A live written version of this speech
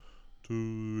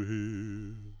to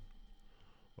hear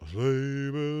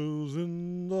sleigh bells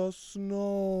in the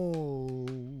snow.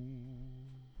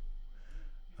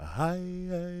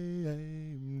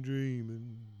 I'm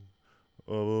dreaming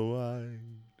of a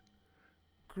white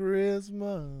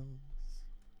Christmas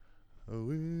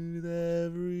with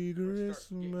every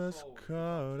Christmas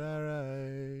card I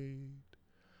write.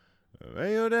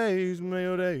 May your days be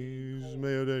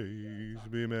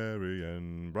merry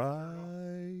and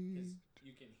bright.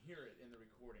 You can hear it in the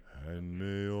recording. And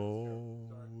may all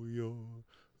your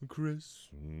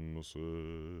Christmases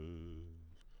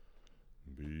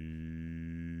be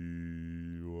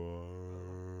white.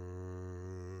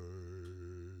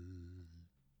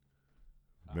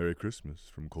 Merry Christmas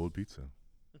from Cold Pizza.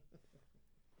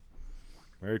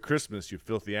 Merry Christmas, you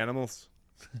filthy animals.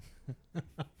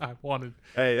 I wanted.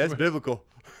 Hey, that's biblical.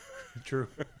 True.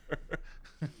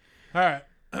 All right.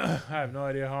 I have no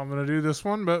idea how I'm going to do this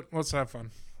one, but let's have fun.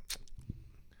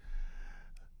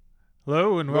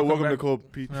 Hello and welcome to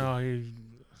Cold Pizza. No,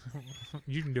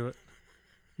 you can do it.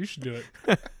 You should do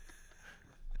it.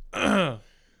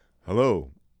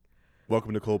 Hello.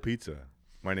 Welcome to Cold Pizza.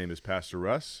 My name is Pastor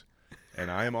Russ,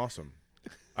 and I am awesome.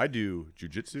 I do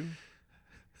jujitsu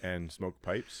and smoke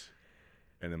pipes,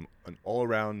 and I'm an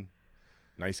all-around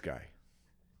nice guy.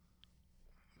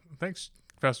 Thanks,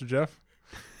 Pastor Jeff.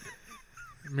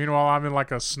 Meanwhile, I'm in like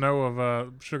a snow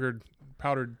of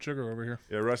powdered sugar over here.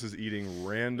 Yeah, Russ is eating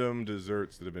random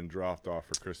desserts that have been dropped off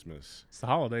for Christmas It's the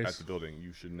holidays. at the building.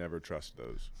 You should never trust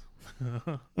those.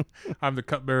 I'm the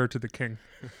cupbearer to the king.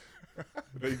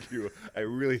 Thank you. I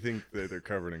really think that they're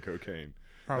covered in cocaine.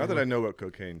 Probably. Not that I know what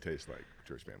cocaine tastes like,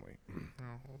 church family.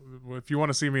 Well, if you want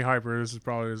to see me hyper, this is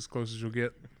probably as close as you'll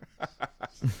get.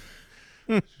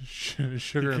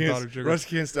 Sugar and powdered sugar. Russ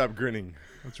can't stop grinning.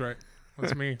 That's right.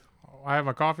 That's me. I have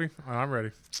my coffee, and I'm ready.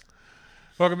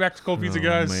 Welcome back to Cold Pizza,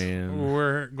 guys. Man.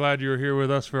 We're glad you're here with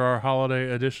us for our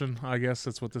holiday edition. I guess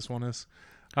that's what this one is.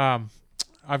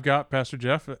 I've got Pastor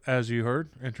Jeff, as you heard,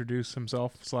 introduce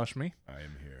himself / me, I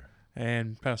am here.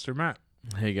 and Pastor Matt.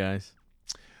 Hey, guys.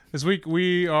 This week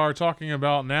we are talking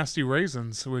about nasty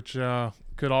raisins, which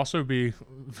could also be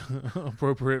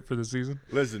appropriate for the season.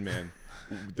 Listen, man,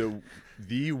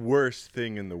 the worst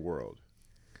thing in the world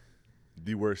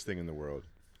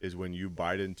is when you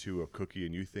bite into a cookie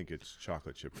and you think it's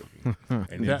chocolate chip cookie,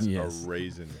 and it's Yes. a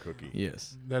raisin cookie.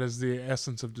 Yes. That is the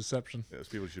essence of deception. Those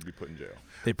people should be put in jail.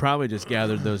 They probably just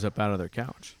gathered those up out of their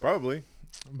couch. Probably.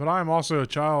 But I'm also a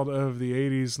child of the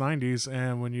 80s, 90s,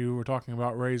 and when you were talking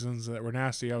about raisins that were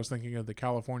nasty, I was thinking of the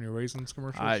California Raisins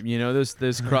commercials.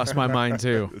 This crossed my mind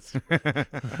too.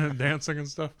 Dancing and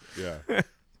stuff. Yeah.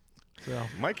 So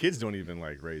My kids don't even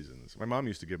like raisins. My mom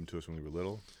used to give them to us when we were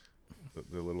little.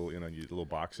 The little, little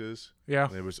boxes. yeah,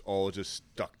 And it was all just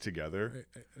stuck together.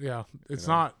 yeah. It's You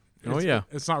know? not. Oh, It's, yeah.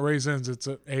 It's not raisins. It's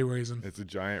a raisin. It's a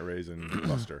giant raisin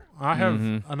cluster. I have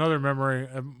Mm-hmm. another memory.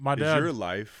 My Is dad. your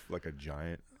life like a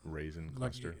giant raisin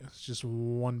like, cluster? it's just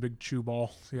one big chew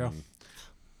ball. Yeah. Mm.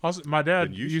 Also, my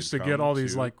dad Then you used to should get come all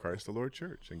these to like. Christ the Lord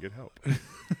Church and get help.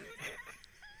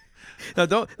 Now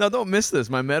don't miss this.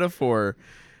 My metaphor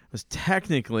was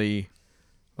technically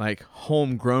like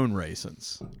homegrown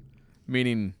raisins,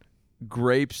 meaning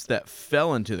grapes that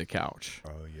fell into the couch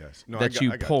Oh yes, no, that I you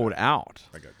got pulled that. out,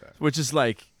 I got that. which is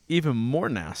like even more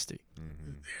nasty.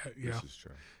 Yeah. This is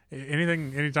true.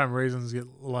 Anytime raisins get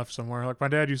left somewhere, like my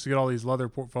dad used to get all these leather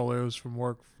portfolios from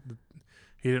work that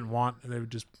he didn't want, and they would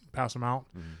just pass them out.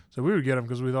 Mm-hmm. So we would get them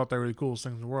because we thought they were the coolest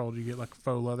things in the world. You get like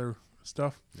faux leather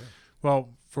stuff. Yeah. Well,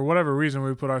 for whatever reason,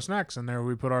 we put our snacks in there.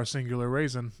 We put our singular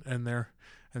raisin in there,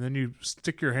 and then you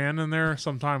stick your hand in there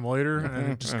sometime later,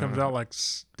 and it just comes out like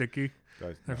sticky.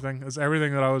 Guys, no. Everything. It's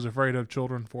everything that I was afraid of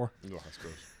children for. Oh, that's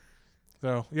gross.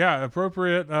 So yeah,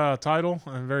 appropriate title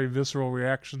and very visceral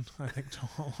reaction, I think, to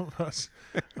all of us.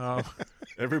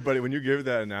 Everybody, when you give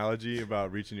that analogy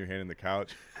about reaching your hand in the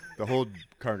couch, the whole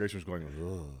congregation was going,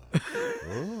 ugh.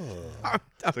 Ugh.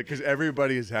 It's like, because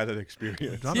everybody has had that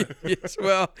experience. Done it. Yes,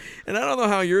 well, and I don't know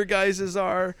how your guys's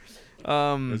are.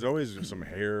 There's always some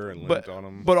hair and lint on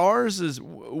them. But ours is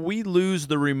we lose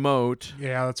the remote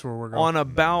Yeah, that's where we're going. on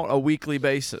about a weekly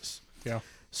basis. Yeah.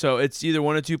 So it's either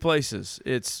one of two places.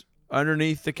 It's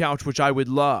underneath the couch, which I would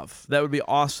love. That would be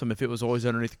awesome if it was always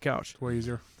underneath the couch. Way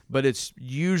easier. But it's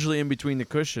usually in between the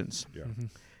cushions. Yeah.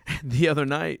 The other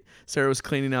night, Sarah was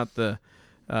cleaning out or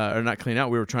not cleaning out,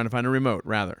 we were trying to find a remote,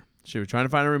 rather. She was trying to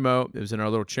find a remote. It was in our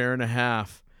little chair and a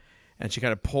half, and she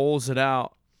kind of pulls it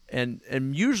out. And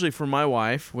usually for my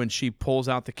wife, when she pulls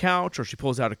out the couch or she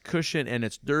pulls out a cushion and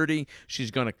it's dirty, she's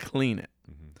going to clean it.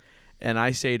 Mm-hmm. And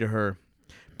I say to her,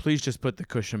 please just put the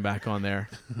cushion back on there.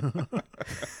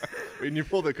 And you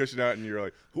pull the cushion out, and you're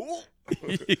like, "Ooh."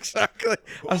 Exactly.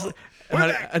 I was like,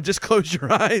 I just close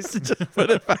your eyes and just put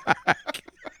it back.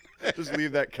 Just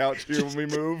leave that couch here when we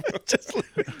move. Just leave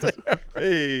it there.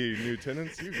 Hey, new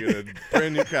tenants, you get a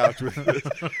brand new couch with this.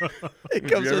 It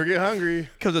If comes you ever with, get hungry,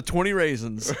 comes with 20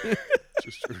 raisins.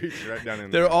 just reach right down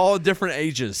in They're there. all different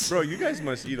ages. Bro, you guys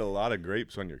must eat a lot of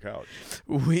grapes on your couch.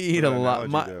 We eat a What an lot.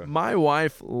 analogy to- My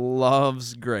wife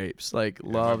loves grapes. Like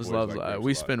my loves. boys like grapes a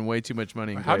We lot. spend way too much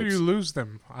money in How do grapes. you lose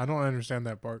them? I don't understand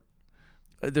that part.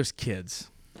 There's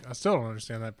kids. I still don't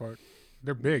understand that part.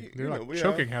 They're big. They're You like know, yeah.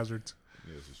 choking hazards.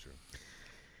 Yeah, this is true.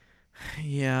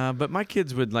 Yeah, but my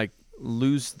kids would like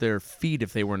lose their feet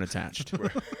if they weren't attached.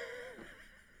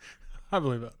 I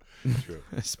believe that. True.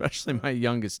 Especially my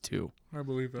youngest two. I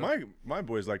believe that. My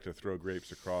boys like to throw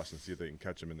grapes across and see if they can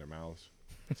catch them in their mouths.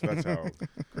 So that's how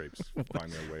grapes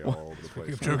find their way all over the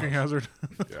place. Choking hazard.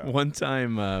 Yeah. One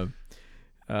time,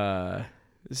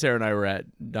 Sarah and I were at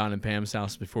Don and Pam's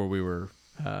house before we were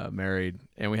married,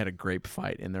 and we had a grape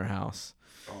fight in their house.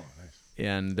 Oh, nice.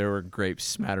 And there were grapes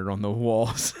smattered on the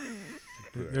walls.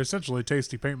 They're essentially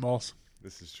tasty paintballs.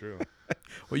 This is true.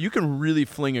 Well, you can really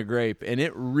fling a grape, and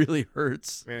it really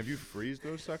hurts. Man, have you freeze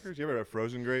those suckers? You ever had a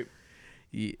frozen grape?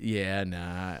 Yeah, nah.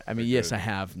 I mean, They're yes, good. I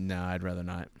have. No, I'd rather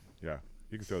not. Yeah,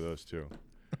 you can throw those too.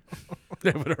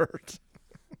 That would hurt.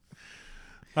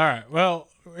 All right. Well,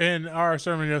 in our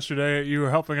sermon yesterday, you were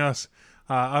helping us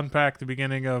unpack the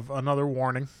beginning of another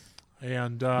warning,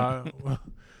 and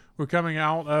we're coming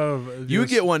out of. You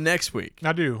this- get one next week.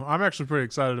 I do. I'm actually pretty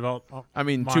excited about. I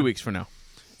mean, Mine. 2 weeks from now.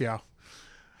 Yeah,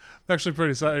 I'm actually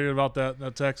pretty excited about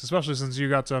that text, especially since you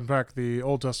got to unpack the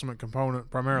Old Testament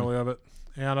component primarily of it,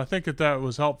 and I think that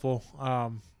was helpful.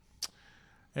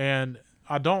 And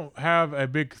I don't have a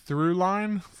big through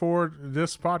line for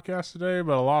this podcast today,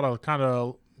 but a lot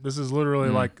of this is literally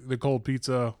like the cold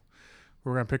pizza.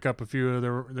 We're going to pick up a few of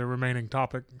the remaining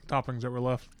toppings that were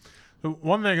left. The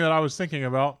one thing that I was thinking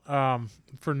about,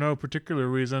 for no particular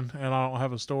reason, and I don't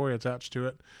have a story attached to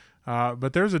it,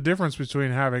 but there's a difference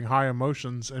between having high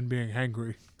emotions and being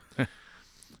hangry.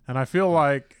 And I feel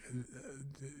like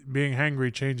being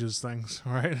hangry changes things,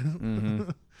 right?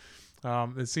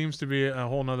 It seems to be a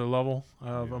whole nother level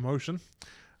of emotion,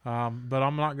 but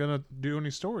I'm not going to do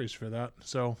any stories for that.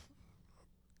 So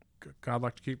I'd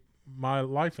like to keep my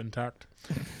life intact.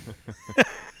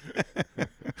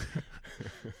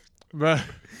 But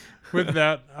with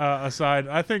that aside,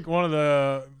 I think one of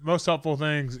the most helpful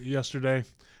things yesterday,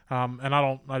 and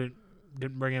I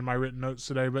didn't bring in my written notes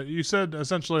today, but you said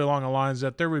essentially along the lines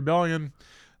that their rebellion,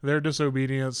 their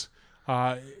disobedience,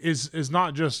 is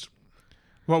not just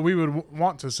what we would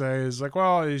want to say is like,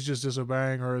 well, he's just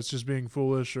disobeying, or it's just being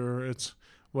foolish, or it's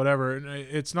whatever.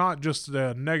 It's not just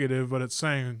the negative, but it's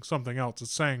saying something else.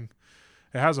 It's saying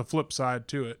it has a flip side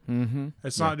to it. Mm-hmm.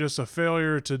 It's not just a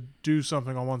failure to do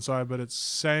something on one side, but it's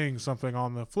saying something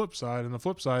on the flip side. And the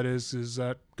flip side is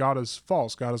that God is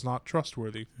false. God is not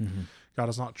trustworthy. Mm-hmm. God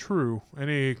is not true.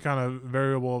 Any kind of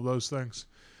variable of those things.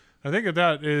 I think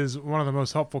that is one of the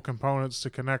most helpful components to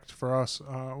connect for us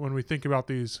when we think about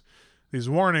these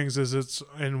warnings. Is it's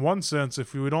in one sense,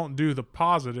 if we don't do the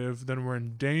positive, then we're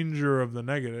in danger of the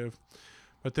negative.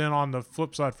 But then on the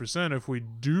flip side for sin, if we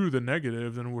do the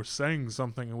negative, then we're saying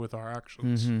something with our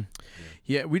actions. Mm-hmm.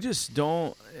 Yeah, we just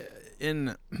don't.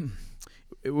 When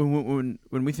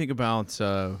we think about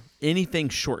anything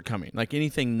shortcoming, like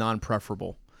anything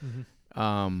non-preferable,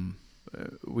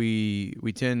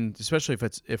 we tend, especially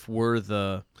if we're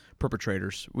the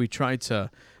perpetrators, we try to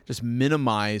just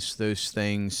minimize those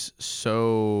things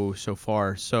so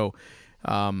far. So,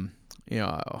 oh man,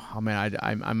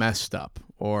 I messed up,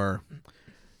 or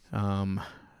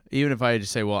even if I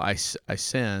just say, well, I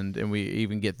sinned, and we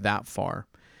even get that far.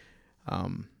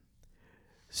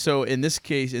 So in this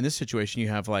case, in this situation, you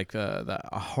have like a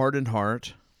hardened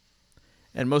heart,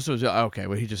 and most of us, okay,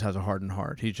 well, he just has a hardened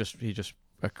heart. He just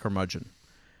a curmudgeon,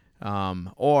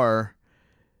 but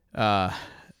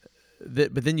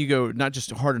then you go not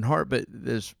just a hardened heart, but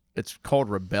it's called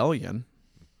rebellion,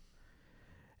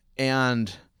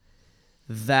 and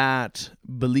that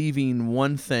believing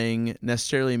one thing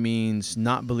necessarily means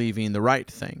not believing the right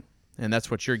thing. And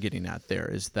that's what you're getting at there,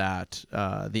 is that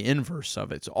the inverse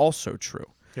of it's also true.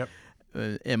 Yep.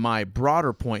 And my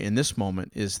broader point in this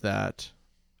moment is that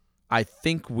I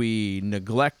think we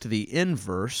neglect the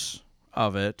inverse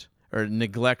of it, or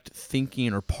neglect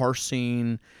thinking or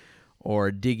parsing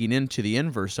or digging into the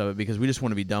inverse of it, because we just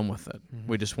want to be done with it.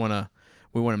 Mm-hmm.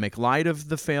 We want to make light of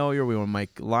the failure. We want to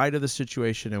make light of the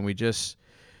situation, and we just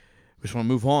want to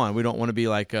move on. We don't want to be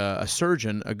like a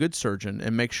surgeon, a good surgeon,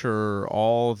 and make sure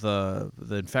all the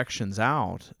infection's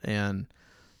out. And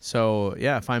So,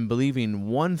 yeah, if I'm believing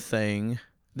one thing,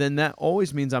 then that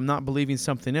always means I'm not believing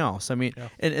something else. I mean,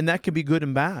 and that can be good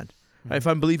and bad. Right? If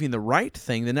I'm believing the right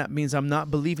thing, then that means I'm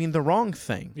not believing the wrong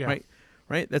thing, right?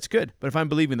 Right? That's good. But if I'm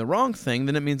believing the wrong thing,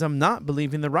 then it means I'm not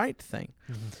believing the right thing.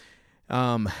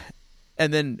 And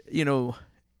then,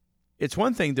 it's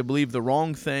one thing to believe the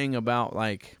wrong thing about,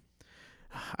 like,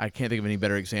 I can't think of any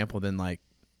better example than, like,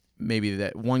 maybe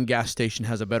that one gas station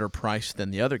has a better price than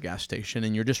the other gas station,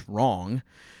 and you're just wrong.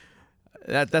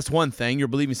 That's one thing. You're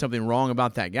believing something wrong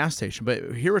about that gas station.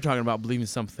 But here we're talking about believing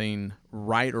something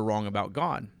right or wrong about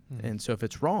God. And so if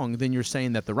it's wrong, then you're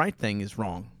saying that the right thing is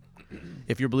wrong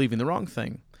if you're believing the wrong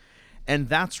thing. And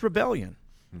that's rebellion.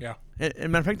 Yeah.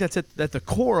 And matter of fact, that's at the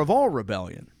core of all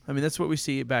rebellion. I mean, that's what we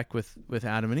see back with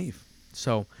Adam and Eve.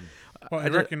 So,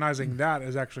 and recognizing that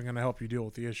is actually going to help you deal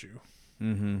with the issue.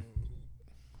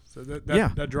 So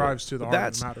that drives to the heart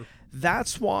of the matter.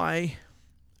 That's why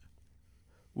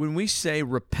when we say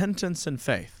repentance and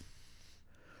faith,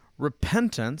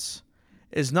 repentance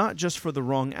is not just for the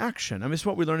wrong action. I mean, it's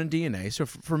what we learn in DNA. So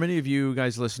for many of you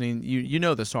guys listening, you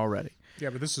know this already. Yeah,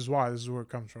 but this is why. This is where it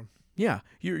comes from. Yeah,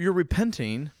 you're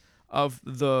repenting of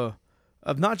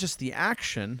not just the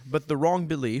action, but the wrong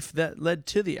belief that led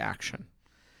to the action.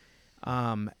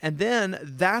 And then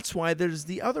that's why there's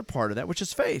the other part of that, which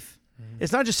is faith.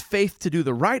 It's not just faith to do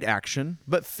the right action,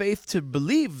 but faith to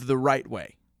believe the right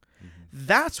way.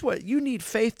 That's what you need,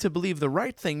 faith to believe the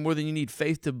right thing more than you need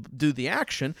faith to do the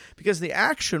action, because the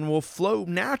action will flow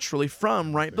naturally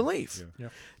from right belief.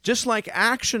 Just like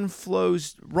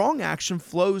wrong action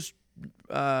flows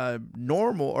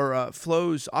normal or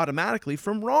flows automatically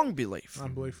from wrong belief.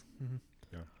 Unbelief.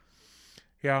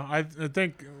 Yeah, I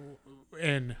think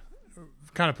in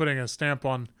kind of putting a stamp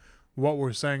on what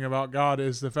we're saying about God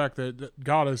is the fact that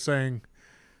God is saying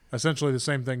essentially the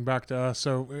same thing back to us.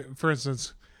 So, for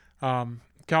instance,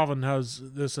 Calvin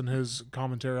has this in his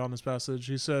commentary on this passage.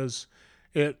 He says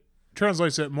it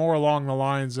translates it more along the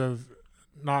lines of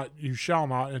not "you shall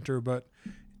not enter," but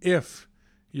if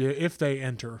they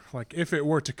enter, like if it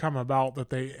were to come about that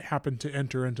they happen to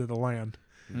enter into the land,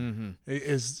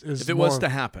 is if it was to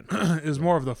happen, is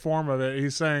more of the form of it.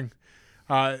 He's saying,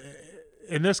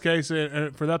 in this case,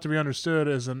 for that to be understood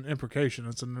as an imprecation,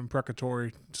 it's an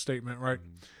imprecatory statement, right?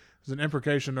 It's an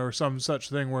imprecation or some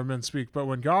such thing where men speak. But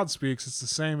when God speaks, it's the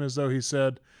same as though he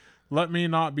said, "Let me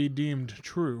not be deemed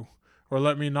true, or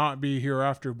let me not be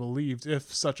hereafter believed,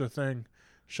 if such a thing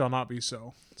shall not be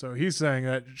so." So he's saying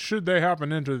that should they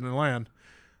happen into the land,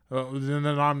 then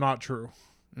I'm not true.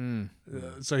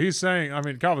 So he's saying, I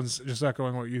mean, Calvin's just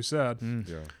echoing what you said,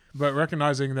 but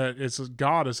recognizing that it's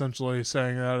God essentially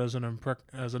saying that as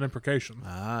an imprecation.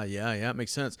 Yeah, it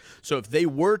makes sense. So if they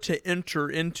were to enter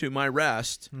into my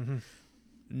rest,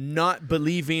 not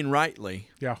believing rightly,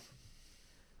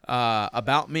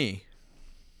 about me,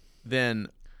 then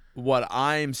what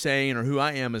I'm saying or who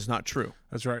I am is not true.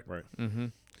 That's right. Right.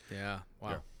 Yeah. Wow.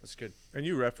 Yeah. That's good. And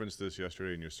you referenced this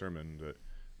yesterday in your sermon, that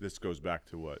this goes back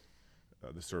to what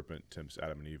the serpent tempts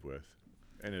Adam and Eve with.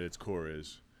 And at its core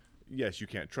is, yes, you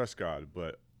can't trust God,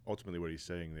 but ultimately what he's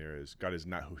saying there is God is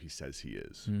not who he says he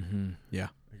is. Yeah.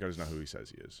 God is not who he says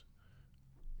he is.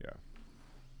 Yeah.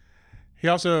 He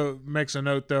also makes a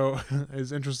note, though,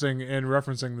 is interesting in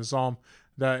referencing the psalm,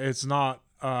 that it's not,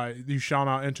 you shall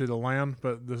not enter the land,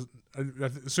 but I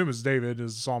assume it's David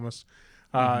is the psalmist.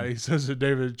 He says that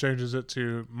David changes it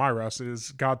to my rest.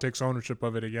 Is God takes ownership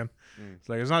of it again. It's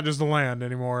like, it's not just the land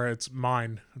anymore. It's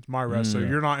mine. It's my rest. So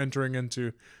you're not entering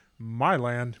into my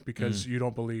land because you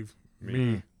don't believe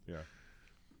me.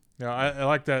 Yeah. I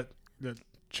like that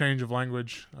change of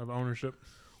language of ownership.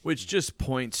 Which just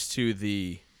points to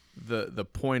the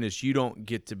point is you don't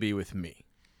get to be with me.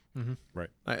 Right.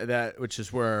 That, which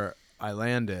is where I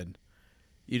landed.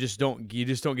 You just don't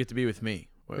get to be with me.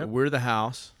 Yep. We're the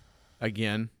house.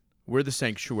 Again, we're the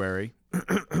sanctuary,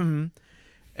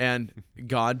 and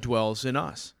God dwells in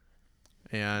us.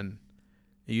 And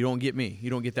you don't get me.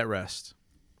 You don't get that rest.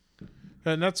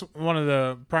 And that's one of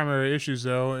the primary issues,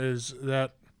 though, is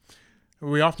that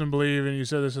we often believe, and you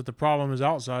said this, that the problem is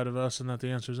outside of us and that the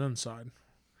answer is inside,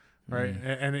 right?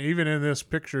 And even in this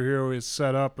picture here, it's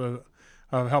set up of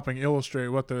helping illustrate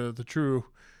what the true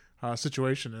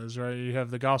situation is, right? You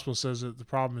have the gospel says that the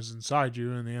problem is inside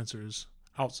you, and the answer is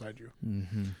outside you.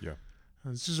 Yeah.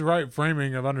 And it's just the right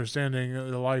framing of understanding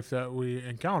the life that we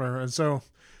encounter. And so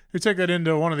you take that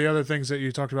into one of the other things that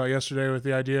you talked about yesterday with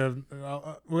the idea of,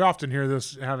 we often hear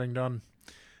this having done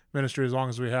ministry as long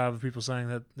as we have, people saying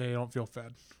that they don't feel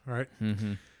fed, right?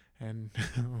 And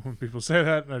when people say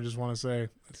that, I just want to say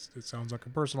it sounds like a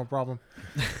personal problem.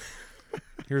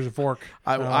 Here's a fork.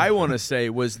 I want to say,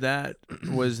 was that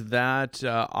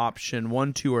option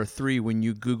 1, 2, or 3 when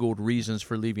you Googled reasons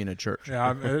for leaving a church?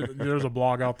 Yeah, there's a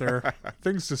blog out there.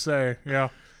 Things to say. Yeah.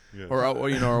 Yes.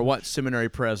 Or what seminary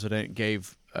president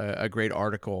gave a great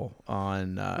article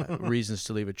on reasons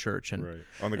to leave a church and, Right.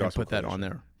 On the and Gospel put that on Coalition.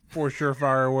 there. 4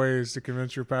 surefire ways to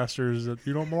convince your pastors that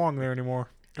you don't belong there anymore.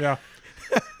 Yeah.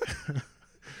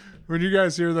 When you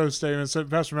guys hear those statements, so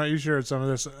Pastor Matt, you shared some of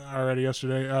this already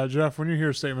yesterday. Jeff, when you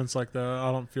hear statements like the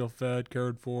 "I don't feel fed,"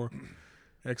 code for,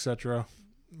 etc.,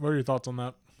 what are your thoughts on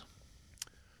that?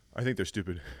 I think they're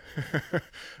stupid.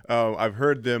 I've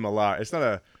heard them a lot. It's not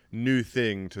a new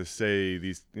thing to say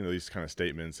these kind of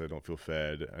statements. I don't feel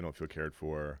fed. I don't feel cared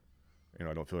for. I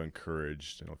don't feel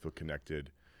encouraged. I don't feel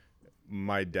connected.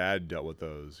 My dad dealt with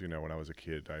those. When I was a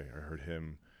kid, I heard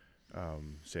him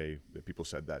say that people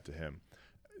said that to him.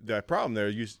 The problem there,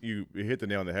 you hit the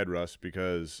nail on the head, Russ,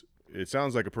 because it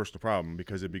sounds like a personal problem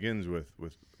because it begins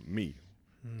with me.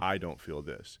 I don't feel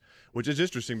this, which is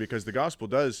interesting because the gospel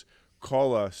does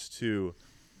call us to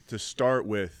start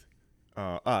with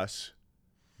us,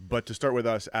 but to start with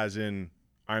us as in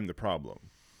I'm the problem,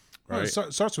 right? Well,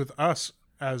 it starts with us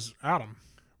as Adam.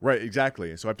 Right, exactly.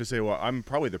 And so I have to say, well, I'm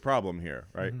probably the problem here,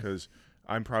 right? Because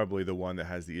I'm probably the one that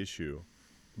has the issue.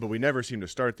 But we never seem to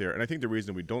start there. And I think the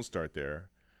reason we don't start there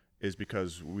is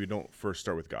because we don't first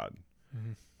start with God.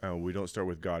 We don't start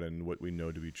with God and what we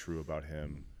know to be true about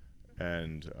him.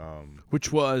 And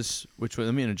which was let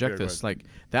me interject this. Like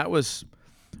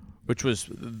which was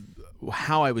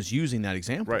how I was using that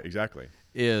example. right, exactly.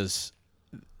 Is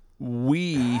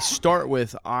we start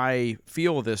with I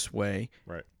feel this way,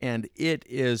 Right. and it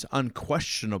is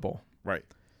unquestionable, Right.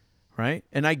 right?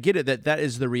 And I get it that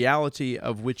is the reality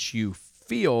of which you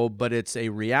feel, but it's a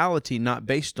reality not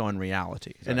based on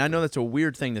reality. And I know that's a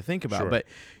weird thing to think about, Sure. but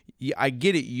I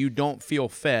get it. You don't feel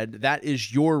fed. That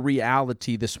is your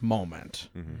reality this moment.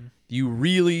 You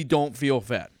really don't feel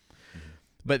fed.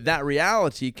 But that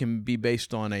reality can be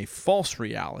based on a false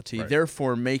reality, Right.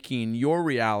 therefore making your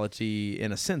reality,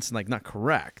 in a sense, like not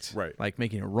correct. Right. Like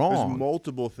making it There's wrong.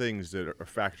 multiple things that are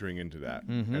factoring into that.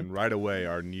 And right away,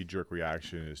 our knee-jerk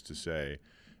reaction is to say,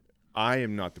 I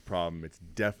am not the problem. It's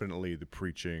definitely the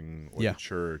preaching or Yeah. the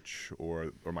church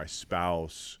or my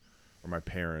spouse or my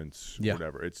parents, Yeah.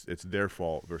 whatever. It's their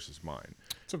fault versus mine.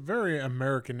 It's a very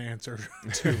American answer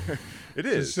to It to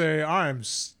is. say I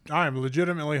am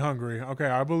legitimately hungry. Okay,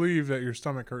 I believe that your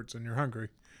stomach hurts and you're hungry,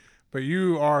 but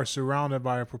you are surrounded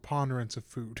by a preponderance of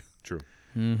food. True.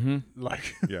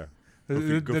 Like, Yeah.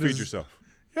 that Go feed is- yourself.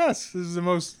 Yes, this is the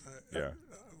most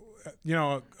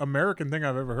Yeah. American thing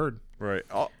I've ever heard. Right.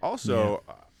 Also,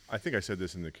 I think I said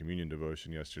this in the communion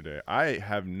devotion yesterday. I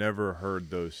have never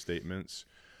heard those statements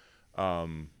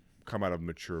come out of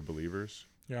mature believers.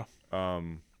 Yeah.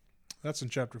 That's in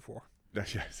chapter 4.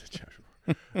 Yes,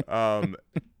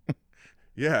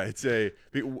 yeah, it's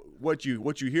what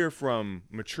you hear from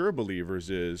mature believers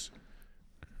is,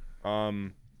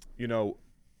 I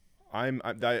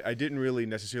didn't really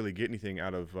necessarily get anything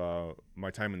out of my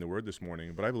time in the Word this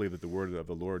morning, but I believe that the Word of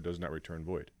the Lord does not return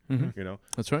void.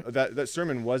 That's right. That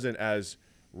sermon wasn't as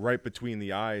right between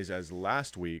the eyes as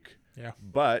last week, Yeah.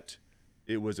 but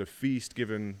it was a feast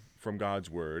given from God's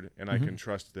word, and I can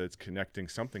trust that it's connecting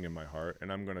something in my heart,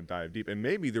 and I'm going to dive deep. And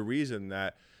maybe the reason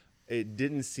that it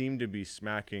didn't seem to be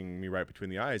smacking me right between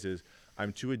the eyes is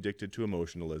I'm too addicted to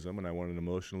emotionalism, and I want an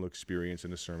emotional experience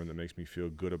in a sermon that makes me feel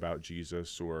good about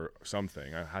Jesus or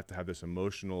something. I have to have this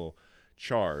emotional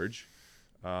charge,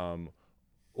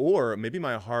 or maybe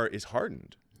my heart is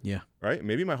hardened. Yeah. Right?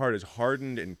 Maybe my heart is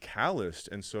hardened and calloused,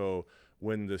 and so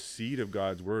when the seed of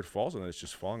God's word falls on it, it's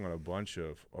just falling on a bunch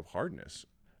of hardness.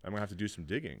 I'm going to have to do some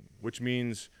digging, which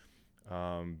means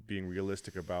being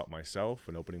realistic about myself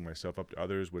and opening myself up to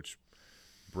others, which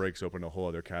breaks open a whole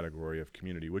other category of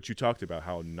community, which you talked about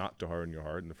how not to harden your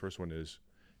heart. And the first one is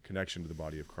connection to the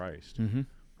body of Christ.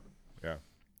 Yeah.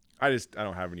 I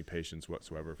don't have any patience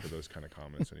whatsoever for those kind of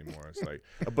comments anymore. It's like,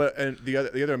 and the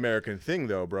other American thing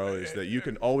though, bro, is that you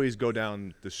can always go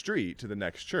down the street to the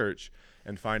next church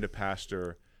and find a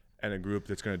pastor and a group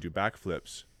that's going to do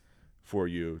backflips for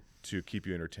you to keep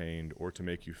you entertained or to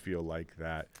make you feel like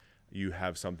that you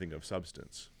have something of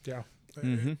substance. Yeah.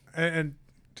 And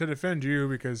to defend you,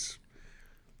 because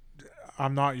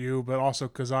I'm not you, but also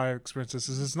because I experienced this,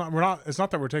 it's not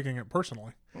that we're taking it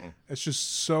personally. It's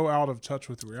just so out of touch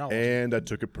with reality. And I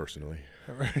took it personally.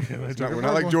 We're We're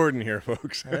not like Jordan here,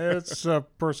 folks. It's a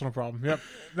personal problem. Yep.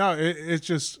 No,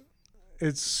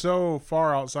 it's so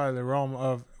far outside the realm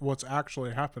of what's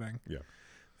actually happening. Yeah.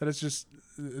 That it's just,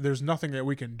 there's nothing that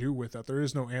we can do with that. There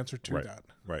is no answer to Right, that.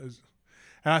 right.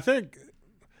 And I think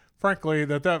frankly,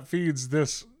 that feeds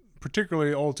this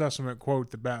particularly Old Testament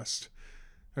quote the best.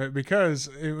 Because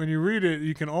when you read it,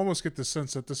 you can almost get the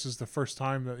sense that this is the first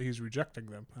time that he's rejecting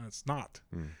them, and it's not.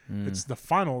 It's the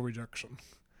final rejection.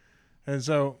 And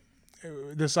so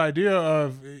this idea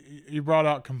of, you brought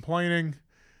out complaining,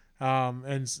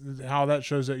 and how that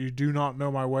shows that you do not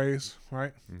know my ways,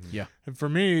 right? Yeah. And for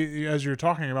me, as you're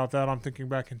talking about that, I'm thinking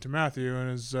back into Matthew,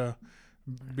 and is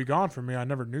be gone from me, I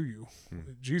never knew you.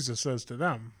 Jesus says to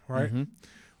them, right?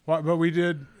 But we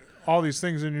did all these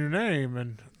things in your name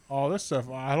and all this stuff.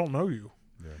 I don't know you.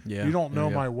 Yeah. You don't know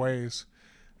my ways.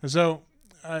 And so,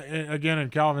 again, in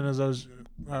Calvin, as I was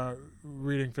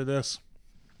reading for this,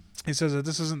 he says that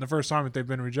this isn't the first time that they've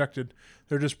been rejected.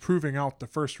 They're just proving out the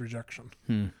first rejection.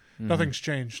 Nothing's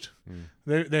changed.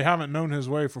 They haven't known his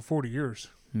way for 40 years.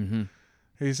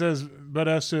 He says, but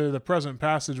as to the present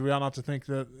passage, we ought not to think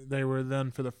that they were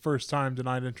then for the first time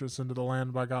denied entrance into the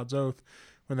land by God's oath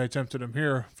when they tempted him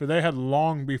here, for they had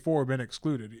long before been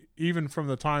excluded, even from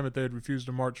the time that they had refused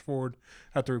to march forward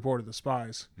at the report of the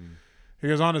spies. He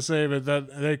goes on to say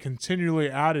that they continually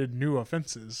added new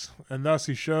offenses, and thus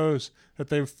he shows that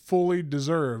they fully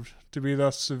deserved to be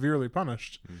thus severely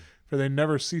punished, for they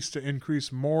never ceased to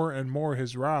increase more and more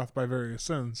his wrath by various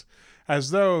sins,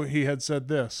 as though he had said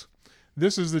this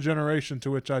is the generation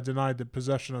to which I denied the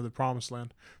possession of the promised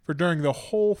land. For during the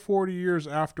whole 40 years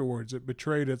afterwards, it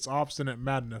betrayed its obstinate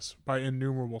madness by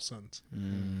innumerable sins.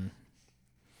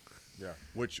 Yeah,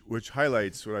 which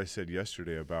highlights what I said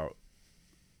yesterday about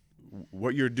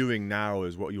what you're doing now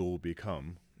is what you will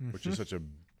become, which is such a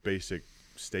basic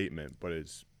statement, but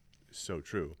it's so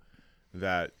true.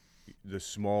 That the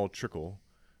small trickle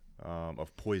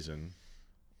of poison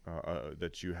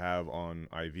that you have on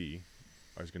IV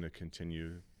is going to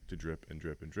continue to drip and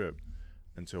drip and drip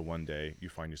until one day you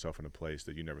find yourself in a place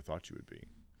that you never thought you would be.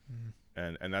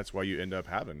 And that's why you end up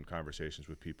having conversations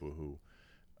with people who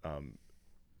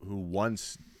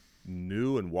once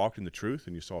knew and walked in the truth,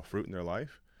 and you saw fruit in their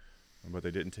life, but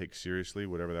they didn't take seriously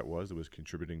whatever that was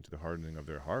contributing to the hardening of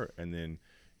their heart. And then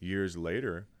years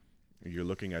later, you're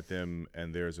looking at them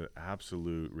and there's an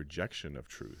absolute rejection of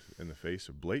truth in the face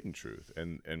of blatant truth.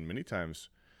 And many times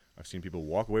I've seen people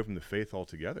walk away from the faith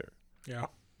altogether. Yeah.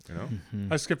 You know?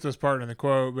 I skipped this part in the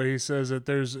quote, but he says that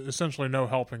there's essentially no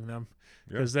helping them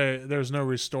because there's no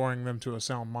restoring them to a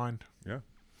sound mind. Yeah.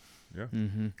 Yeah.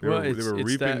 They Well, were it's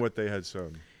reaping that- what they had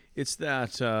sown. It's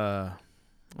that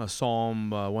Psalm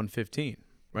 115,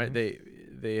 right?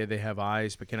 They have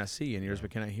eyes but cannot see, and ears but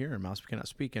cannot hear, and mouths but cannot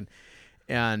speak,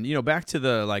 and you know, back to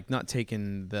the like not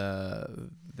taking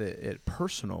it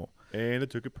personal. And it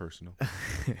took it personal.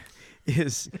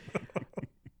 is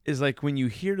like when you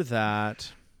hear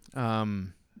that,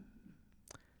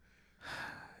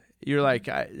 you're like,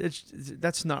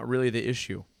 that's not really the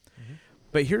issue.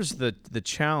 But here's the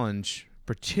challenge,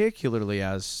 particularly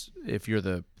as if you're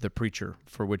the preacher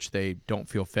for which they don't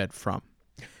feel fed from,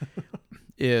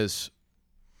 is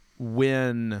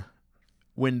when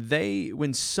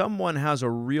someone has a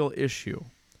real issue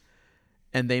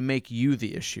and they make you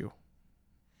the issue,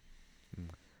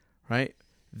 right?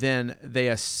 Then they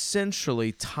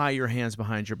essentially tie your hands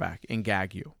behind your back and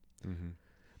gag you.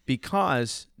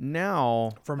 Because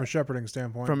now, From a shepherding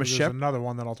standpoint, There's another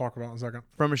one that I'll talk about in a second.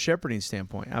 from a shepherding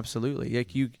standpoint, absolutely,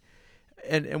 like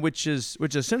and which is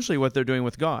essentially what they're doing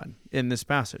with God in this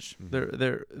passage.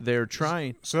 They're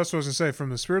trying. So that's what I was going to say. From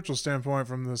the spiritual standpoint,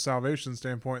 from the salvation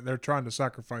standpoint, they're trying to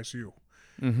sacrifice you.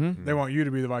 They want you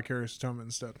to be the vicarious atonement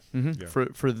instead. Yeah.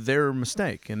 for their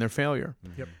mistake and their failure.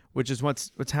 Yep. Which is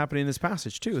what's happening in this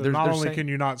passage too. So They're not only saying, can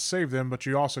you not save them, but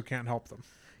you also can't help them.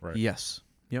 Right. Yes.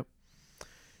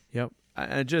 Yep.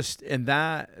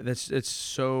 It's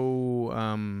so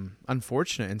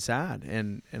unfortunate and sad,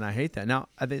 and I hate that. Now,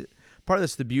 I think part of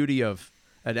that's the beauty of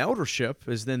an eldership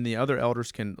is then the other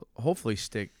elders can hopefully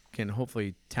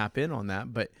tap in on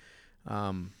that, but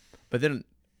then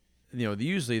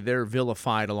usually they're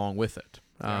vilified along with it.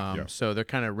 So they're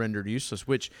kind of rendered useless,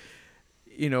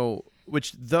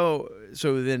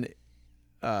 so then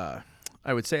I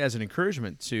would say as an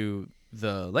encouragement to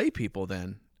the lay people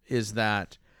then is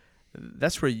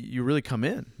that's where you really come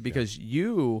in, because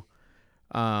you,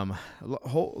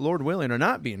 Lord willing, are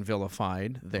not being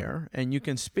vilified there, and you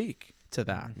can speak to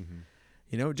that.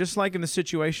 Just like in the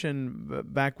situation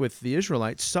back with the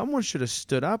Israelites, someone should have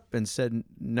stood up and said,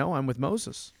 "No, I'm with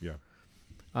Moses." Yeah.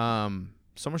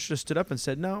 Someone should have stood up and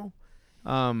said, "No,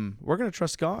 we're going to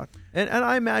trust God." And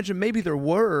I imagine maybe there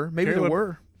were.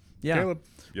 Yeah. Caleb.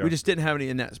 Yeah. We just didn't have any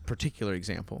in that particular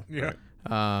example. Yeah. Right.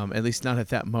 At least not at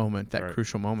that moment, that Right.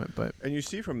 crucial moment. But And you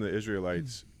see from the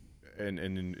Israelites, and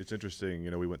it's interesting,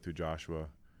 we went through Joshua,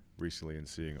 recently and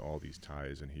seeing all these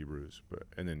ties in Hebrews,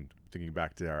 and then thinking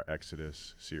back to our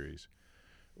Exodus series,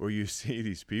 where you see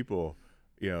these people,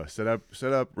 set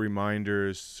up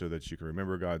reminders so that you can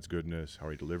remember God's goodness, how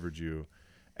He delivered you,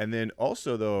 and then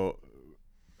also though,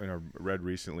 and I read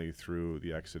recently through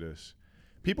the Exodus,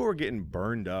 people were getting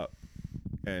burned up,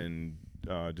 and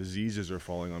diseases are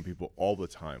falling on people all the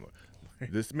time.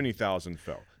 This many thousand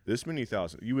fell. This many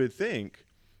thousand. You would think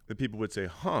that people would say,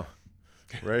 "Huh."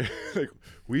 Right? Like,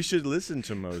 we should listen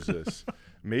to Moses.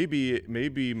 Maybe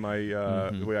my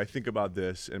the way I think about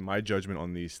this and my judgment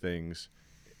on these things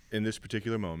in this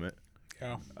particular moment,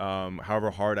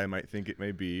 however hard I might think it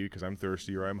may be because I'm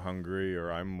thirsty or I'm hungry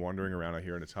or I'm wandering around out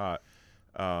here and it's hot,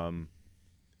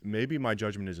 maybe my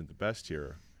judgment isn't the best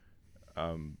here,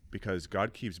 because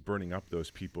God keeps burning up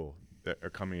those people that are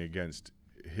coming against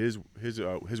his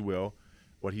will,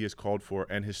 what He has called for,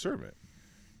 and His servant.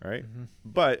 Right,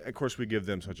 but of course we give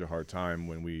them such a hard time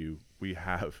when we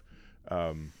have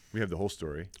the whole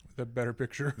story, the better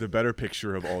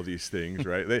picture of all these things.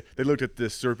 Right, they looked at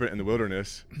this serpent in the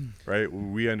wilderness, right?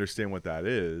 We understand what that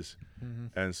is,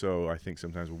 and so I think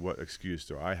sometimes, what excuse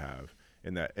do I have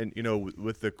in that? And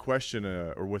with the question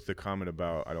or with the comment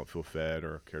about I don't feel fed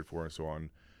or cared for and so on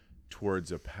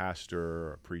towards a pastor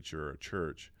or a preacher or a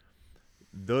church,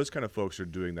 those kind of folks are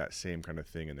doing that same kind of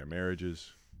thing in their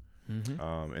marriages.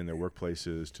 In their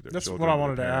workplaces, to their That's children. what I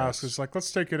wanted to parents. ask. It's like, let's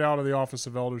take it out of the office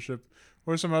of eldership.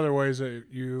 What are some other ways that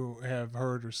you have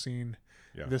heard or seen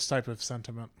this type of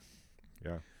sentiment?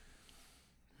 Yeah.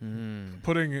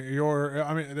 Putting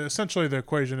essentially the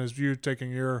equation is you taking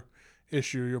your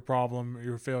issue, your problem,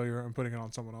 your failure, and putting it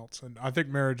on someone else. And I think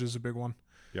marriage is a big one.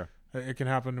 Yeah. It can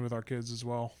happen with our kids as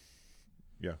well.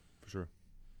 Yeah, for sure.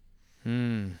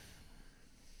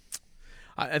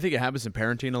 I think it happens in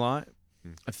parenting a lot.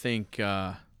 I think,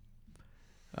 I'll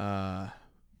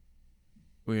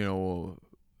use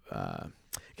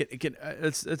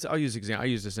example. I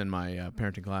use this in my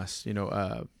parenting class.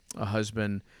 A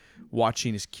husband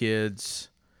watching his kids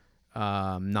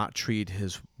not treat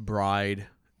his bride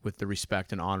with the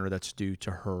respect and honor that's due to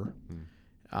her,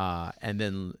 and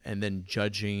then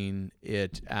judging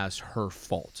it as her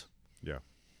fault. Yeah.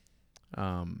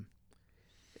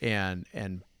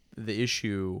 And the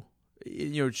issue.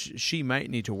 She might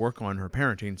need to work on her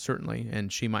parenting, certainly,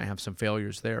 and she might have some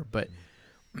failures there, but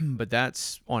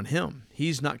that's on him.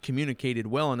 He's not communicated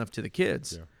well enough to the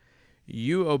kids. Yeah.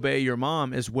 You obey your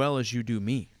mom as well as you do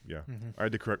me. Yeah. I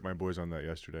had to correct my boys on that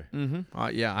yesterday.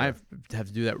 I have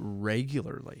to do that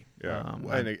regularly. Yeah.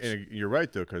 And you're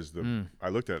right, though, because I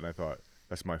looked at it and I thought,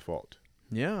 that's my fault.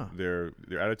 Yeah. Their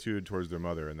attitude towards their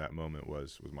mother in that moment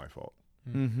was my fault.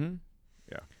 Mm-hmm.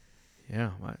 Yeah.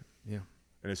 Yeah. Yeah.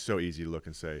 And it's so easy to look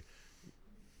and say,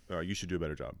 you should do a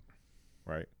better job,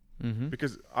 right?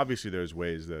 Because obviously there's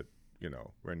ways that,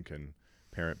 Ren can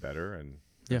parent better and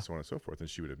so on and so forth, and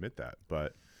she would admit that.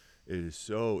 But it is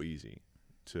so easy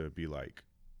to be like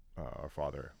our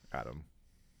father, Adam,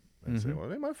 and say, well,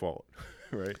 it ain't my fault,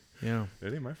 right? Yeah.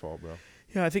 It ain't my fault, bro.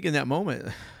 Yeah, I think in that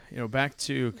moment, back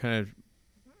to kind of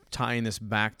tying this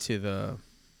back to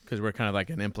because we're kind of like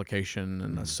an implication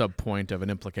and a sub point of an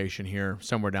implication here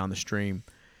somewhere down the stream,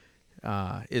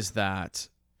 is that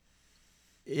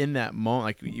in that moment,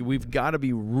 like we've got to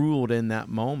be ruled in that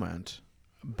moment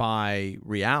by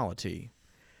reality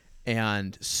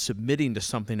and submitting to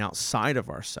something outside of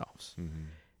ourselves.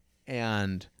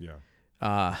 And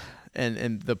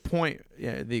and the point,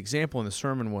 the example in the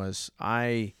sermon was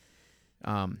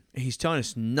he's telling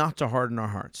us not to harden our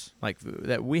hearts, like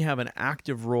that we have an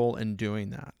active role in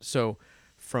doing that. So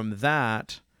from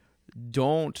that,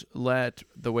 don't let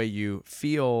the way you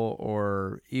feel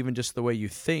or even just the way you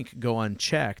think go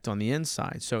unchecked on the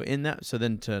inside. So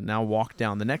then to now walk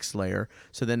down the next layer.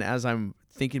 So then as I'm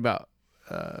thinking about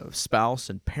spouse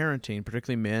and parenting,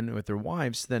 particularly men with their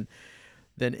wives, then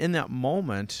in that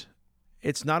moment,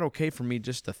 it's not okay for me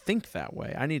just to think that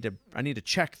way. I need to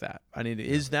check that.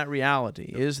 Is that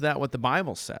reality? Is that what the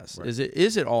Bible says? Right.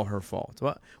 Is it all her fault?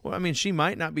 Well, I mean, she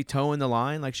might not be towing the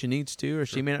line like she needs to, or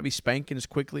she may not be spanking as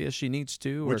quickly as she needs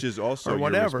to, which is also your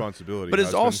responsibility. But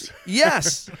it's also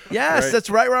yes, right?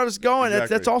 That's right where I was going.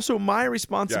 Exactly. That's also my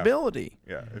responsibility.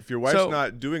 Yeah. If your wife's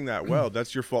not doing that well,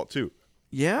 that's your fault too.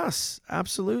 Yes,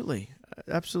 absolutely.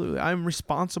 I'm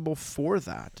responsible for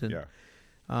that.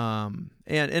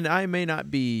 And, and I may not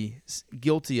be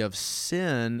guilty of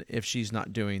sin if she's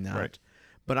not doing that,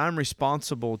 but I'm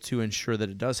responsible to ensure that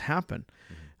it does happen.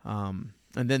 And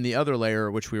then the other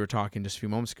layer, which we were talking just a few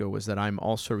moments ago, was that I'm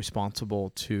also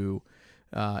responsible to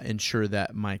ensure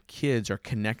that my kids are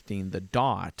connecting the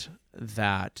dot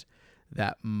that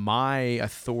that my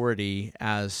authority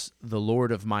as the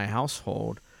Lord of my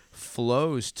household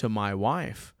flows to my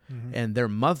wife and their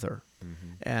mother,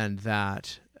 and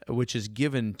that which is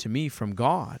given to me from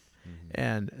God.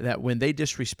 And that when they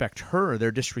disrespect her,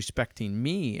 they're disrespecting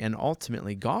me and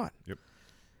ultimately God. Yep.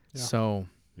 Yeah. So,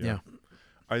 yeah.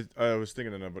 I was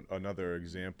thinking of another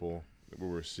example where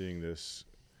we're seeing this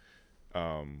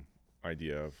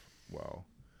idea of, well,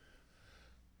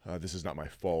 this is not my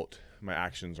fault. My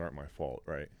actions aren't my fault,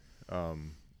 right?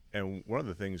 And one of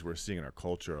the things we're seeing in our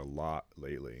culture a lot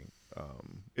lately,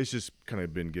 it's just kind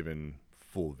of been given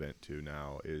full vent to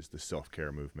now, is the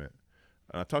self-care movement.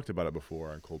 I talked about it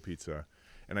before on Cold Pizza,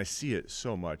 and I see it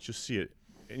so much. Just see it,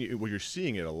 and what you're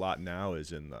seeing it a lot now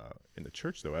is in the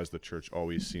church, though, as the church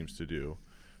always seems to do,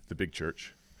 the big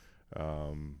church,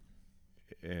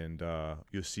 and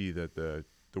you'll see that the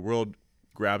world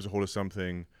grabs a hold of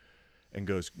something and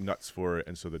goes nuts for it,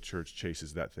 and so the church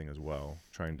chases that thing as well,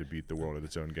 trying to beat the world at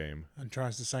its own game And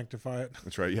tries to sanctify it.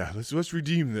 That's right. Yeah, let's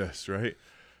redeem this, right?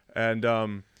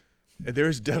 And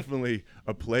there's definitely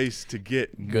a place to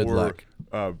get Good more luck.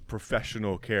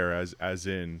 Professional care, as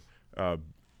in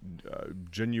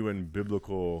genuine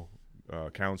biblical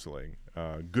counseling,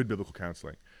 good biblical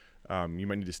counseling. You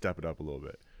might need to step it up a little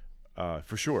bit,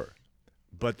 for sure.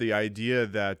 But the idea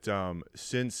that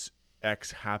since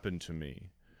X happened to me,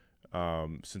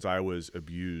 since I was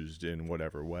abused in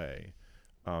whatever way,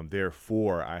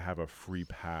 therefore I have a free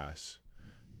pass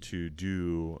to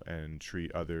do and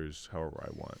treat others however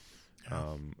I want.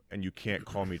 And you can't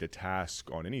call me to task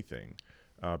on anything,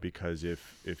 because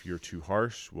if you're too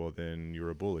harsh, well, then you're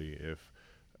a bully. If,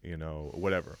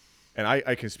 whatever. And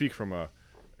I can speak from a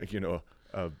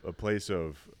place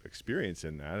of experience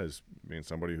in that, as being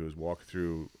somebody who has walked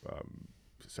through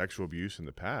sexual abuse in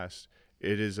the past.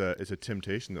 It's a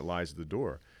temptation that lies at the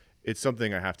door. It's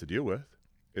something I have to deal with.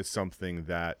 It's something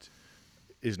that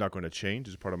is not going to change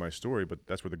as part of my story, but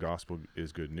that's where the gospel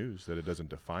is good news, that it doesn't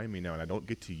define me now, and I don't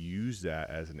get to use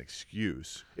that as an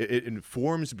excuse. It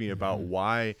informs me about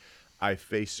why I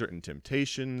face certain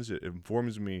temptations. It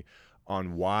informs me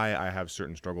on why I have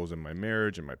certain struggles in my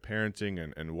marriage and my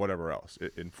parenting and whatever else.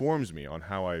 It informs me on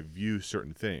how I view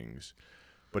certain things,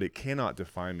 but it cannot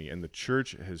define me. And the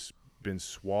church has been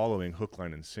swallowing hook,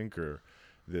 line, and sinker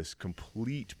this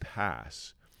complete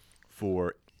pass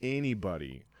for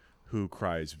anybody who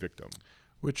cries victim.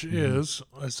 Which is,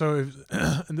 so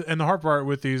and the hard part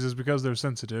with these is because they're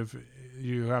sensitive,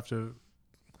 you have to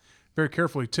very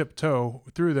carefully tiptoe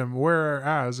through them.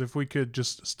 Whereas if we could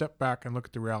just step back and look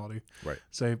at the reality, Right.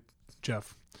 Say,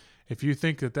 Jeff, if you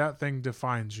think that thing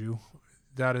defines you,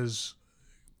 that is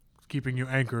keeping you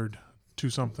anchored to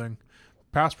something,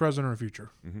 past, present, or future.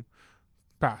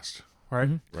 Past,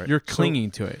 right? Right. You're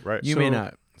clinging to it. Right. You may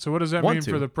not. So what does that Want mean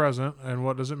to. for the present, and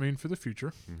what does it mean for the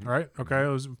future? Right? Okay,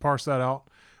 let's parse that out.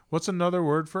 What's another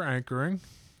word for anchoring?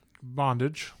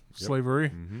 Bondage,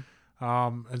 slavery.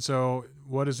 And so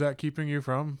what is that keeping you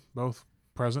from, both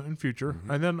present and future?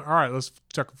 And then, all right, let's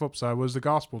check the flip side. What does the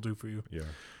gospel do for you? Yeah.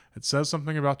 It says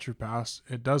something about your past.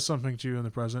 It does something to you in the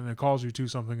present, and it calls you to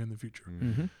something in the future.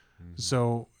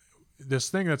 So this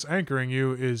thing that's anchoring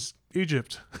you is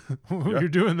Egypt. You're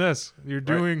doing this. You're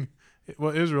doing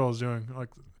what Israel is doing. Like,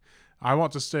 I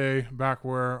want to stay back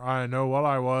where I know what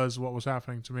I was, what was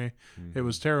happening to me. It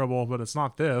was terrible, but it's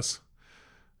not this.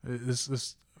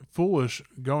 This foolish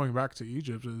going back to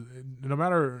Egypt. No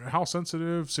matter how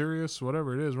sensitive, serious,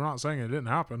 whatever it is, we're not saying it didn't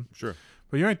happen. Sure.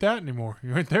 But you ain't that anymore.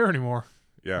 You ain't there anymore.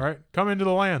 Yeah. Right? Come into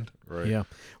the land. Right. Yeah.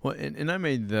 Well, and I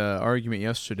made the argument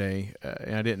yesterday,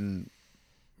 and I didn't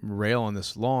rail on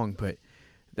this long, but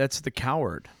that's the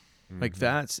coward. Like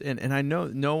that's, and I know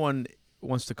no one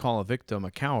wants to call a victim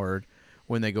a coward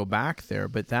when they go back there,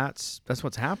 but that's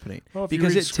what's happening. Well, if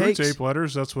because you read it takes tape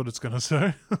letters, that's what it's going to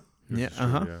say. yeah, It's true,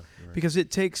 yeah, right. because it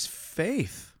takes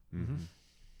faith.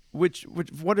 Which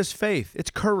what is faith? It's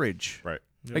courage. Right.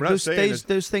 Like We're not those saying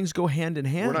those things go hand in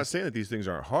hand. We're not saying that these things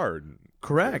aren't hard.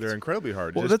 Correct. They're incredibly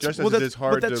hard. Well, It's that's- just well, as it that's- is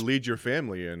hard but to that's- lead your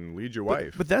family and lead your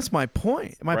wife. But that's my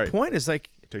point. My Right. point is like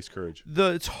It takes courage.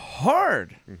 it's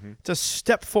hard to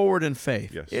step forward in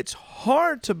faith. Yes. It's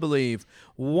hard to believe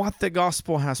what the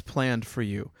gospel has planned for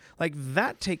you. Like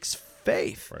that takes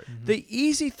faith. Right. The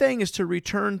easy thing is to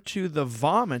return to the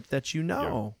vomit that you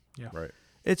know. Yeah. Right.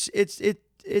 It's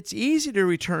easy to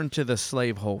return to the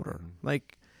slaveholder.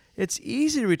 Like it's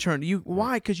easy to return.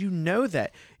 Why? Because you know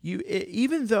that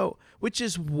even though, which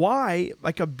is why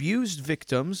like abused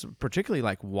victims, particularly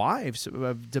like wives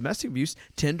of domestic abuse,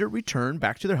 tend to return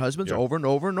back to their husbands Yeah. over and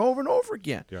over and over and over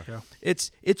again. Yeah. Yeah.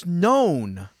 It's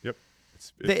known. Yep.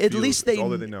 It's all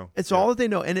that they know. It's all that they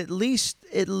know, and at least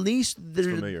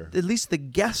familiar. at least the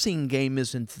guessing game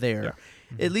isn't there.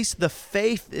 Yeah. At least the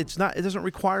faith. It doesn't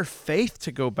require faith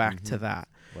to go back to that.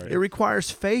 Right. It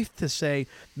requires faith to say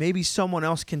maybe someone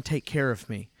else can take care of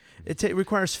me. It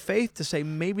requires faith to say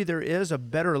maybe there is a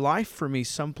better life for me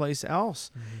someplace else.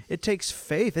 It takes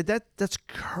faith. That's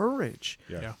courage.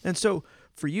 Yeah. And so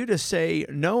for you to say,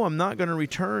 no, I'm not going to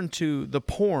return to the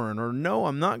porn, or no,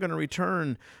 I'm not going to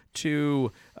return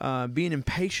to being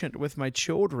impatient with my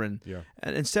children. Yeah.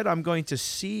 And instead, I'm going to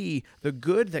see the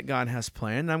good that God has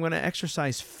planned. And I'm going to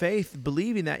exercise faith,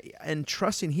 believing that and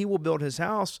trusting He will build His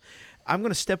house. I'm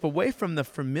going to step away from the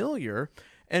familiar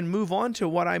and move on to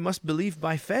what I must believe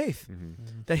by faith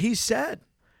that He said,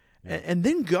 and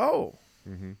then go.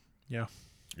 Yeah.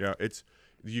 Yeah.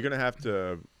 You're going to have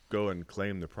to go and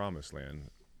claim the promised land,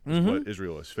 is what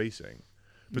Israel is facing.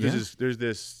 But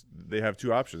they have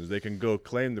two options. They can go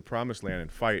claim the promised land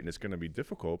and fight, and it's going to be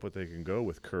difficult, but they can go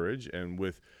with courage and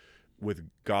with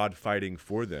God fighting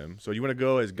for them. So you want to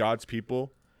go as God's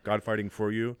people, God fighting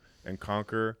for you, and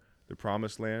conquer the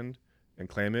promised land and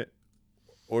claim it?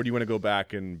 Or do you want to go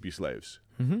back and be slaves?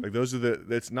 Like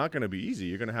it's not going to be easy.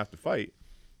 You're going to have to fight.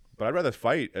 But I'd rather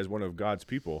fight as one of God's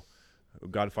people,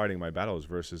 God fighting my battles,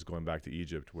 versus going back to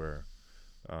Egypt where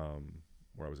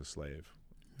I was a slave.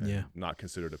 Not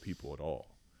considered a people at all.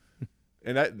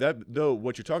 And that though,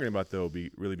 what you're talking about though,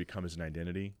 really becomes an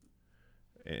identity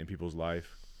in people's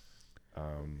life.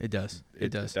 It does.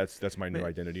 It does. That's my new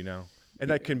identity now. And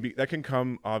that can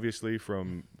come obviously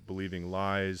from believing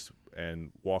lies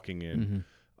and walking in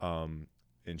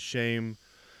shame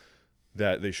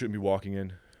that they shouldn't be walking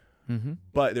in.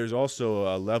 But there's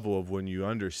also a level of when you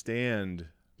understand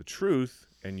the truth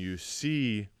and you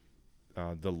see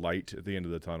the light at the end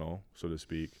of the tunnel, so to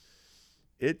speak.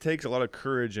 It takes a lot of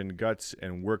courage and guts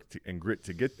and work and grit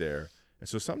to get there. And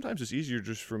so sometimes it's easier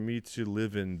just for me to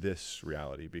live in this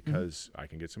reality because I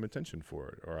can get some attention for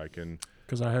it, or I can.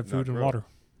 Because I have food and water.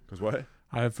 Because what?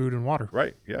 I have food and water.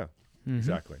 Right. Yeah.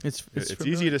 Exactly. It's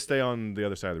easy to stay on the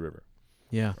other side of the river.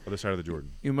 Yeah. Other side of the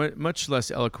Jordan. You're much less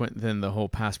eloquent than the whole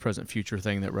past, present, future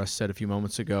thing that Russ said a few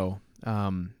moments ago.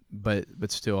 But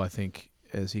still, I think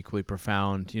is equally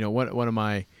profound. You know, one of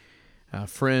my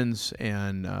friends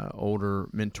and older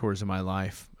mentors in my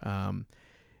life,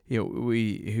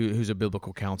 who's a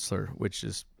biblical counselor, which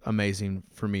is amazing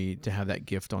for me to have that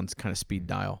gift on kind of speed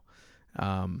dial.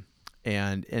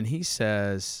 And he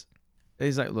says,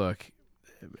 he's like, look,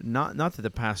 not that the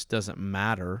past doesn't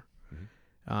matter.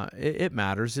 It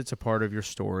matters. It's a part of your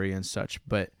story and such.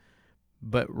 But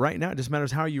right now, it just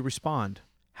matters how you respond.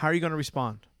 How are you going to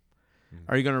respond?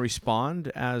 Are you going to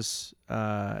respond as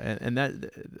and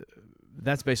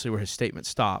that's basically where his statement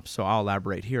stops. So I'll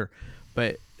elaborate here.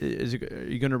 But are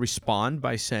you going to respond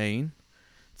by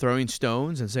throwing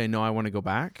stones and saying, no, I want to go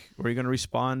back? Or are you going to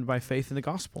respond by faith in the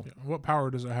gospel? Yeah. What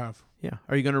power does it have? Yeah.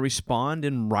 Are you going to respond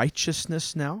in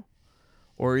righteousness now?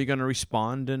 Or are you going to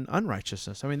respond in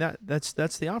unrighteousness? I mean, that's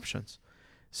the options.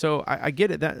 So I get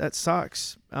it. That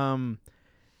sucks. But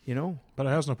it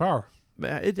has no power.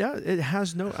 It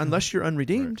has no, unless you're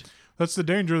unredeemed. Right. That's the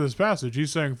danger of this passage.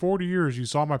 He's saying 40 years you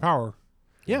saw my power.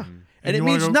 Yeah. And it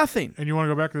means nothing. And you want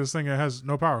to go back to this thing that has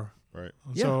no power. Right.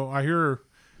 So I hear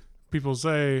people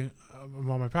say,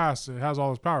 well, my past, it has all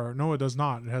this power. No, it does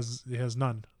not. It has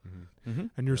none.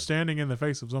 And you're standing in the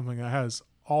face of something that has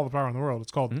all the power in the world.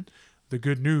 It's called the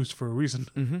good news for a reason.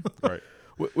 Right.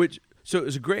 So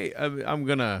it's great. I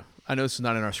know this is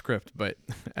not in our script, but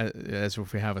as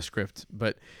if we have a script,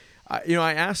 but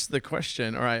I asked the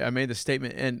question, or I made the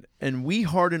statement, and we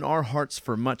harden our hearts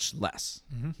for much less.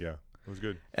 Yeah, it was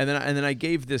good. And then I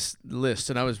gave this list,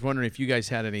 and I was wondering if you guys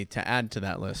had any to add to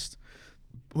that list.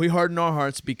 We harden our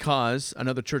hearts because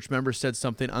another church member said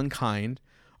something unkind,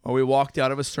 or we walked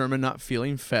out of a sermon not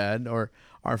feeling fed, or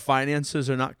our finances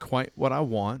are not quite what I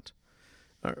want,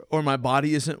 or my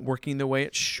body isn't working the way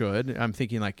it should. I'm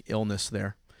thinking like illness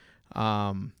there.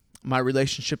 My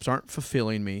relationships aren't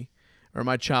fulfilling me, or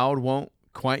my child won't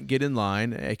quite get in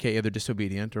line, aka they're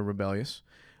disobedient or rebellious,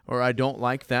 or I don't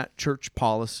like that church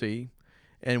policy,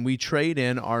 and we trade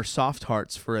in our soft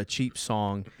hearts for a cheap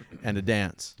song and a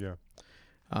dance. Yeah.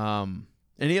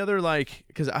 Any other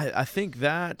because I think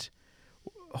that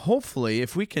hopefully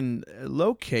if we can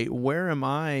locate where am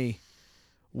I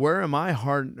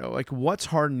hard, what's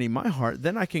hardening my heart,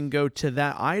 then I can go to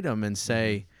that item and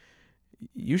say,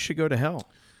 you should go to hell.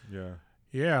 Yeah.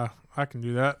 Yeah, I can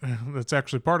do that. That's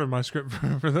actually part of my script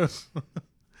for this.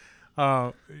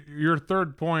 Your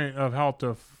third point of how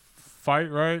to fight,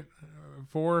 right,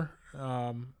 for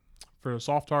a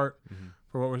soft heart,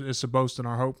 for what is to boast in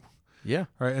our hope. Yeah.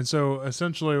 right? And so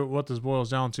essentially what this boils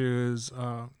down to is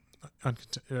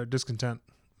discontent.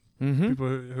 Mm-hmm. People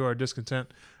who are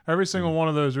discontent. Every single one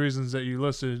of those reasons that you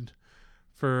listed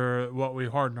for what we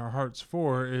harden our hearts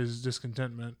for is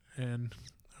discontentment and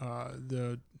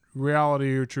the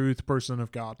reality or truth person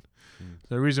of God.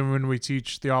 The reason when we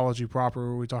teach theology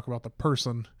proper, we talk about the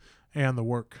person and the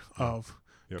work of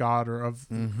God or of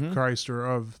Christ or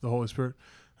of the Holy Spirit.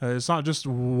 It's not just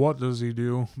what does he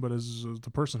do, but is the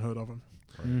personhood of him.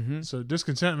 Mm-hmm. So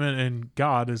discontentment in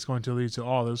God is going to lead to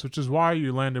all this, which is why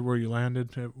you landed where you landed.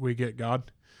 We get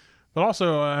God. But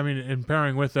also, I mean, in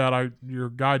pairing with that, your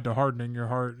guide to hardening your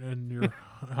heart and your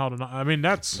how to not. I mean,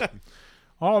 that's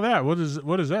all that. What is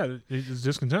that? It's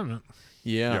discontentment.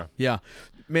 Yeah.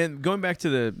 Man, going back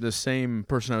to the same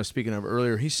person I was speaking of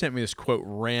earlier, he sent me this quote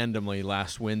randomly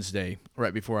last Wednesday,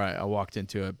 right before I walked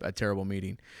into a terrible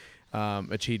meeting,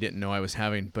 which he didn't know I was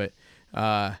having. But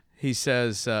he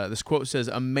says, this quote says,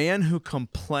 "A man who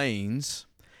complains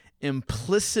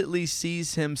implicitly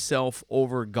sees himself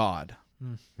over God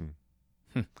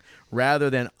rather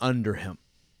than under him,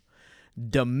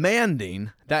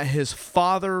 demanding that his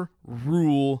Father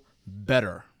rule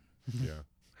better." Yeah.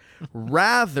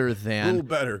 Rather than Rule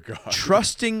better, God.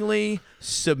 trustingly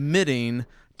submitting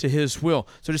to his will.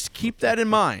 So just keep that in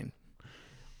mind.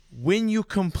 When you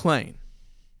complain,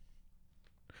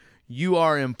 you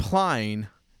are implying,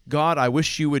 God, I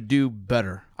wish you would do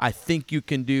better. I think you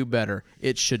can do better.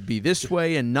 It should be this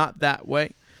way and not that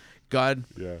way. God,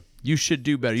 you should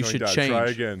do better. You should change. Try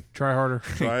again. Try harder.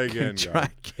 Try again, Try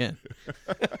God. again.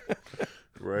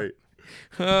 Right.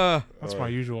 That's my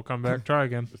usual comeback. Try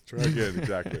again. Let's try again.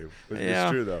 Exactly. But Yeah.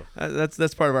 It's true, though.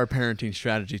 That's part of our parenting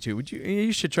strategy too.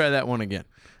 You should try that one again.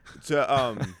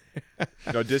 So,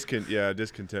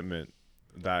 discontentment.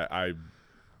 That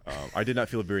I did not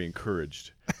feel very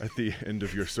encouraged at the end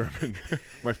of your sermon.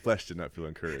 My flesh did not feel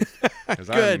encouraged because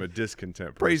I am a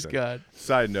discontent person. Praise God.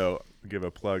 Side note: give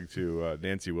a plug to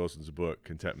Nancy Wilson's book,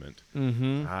 Contentment.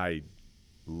 Mm-hmm. I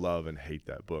love and hate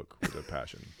that book with a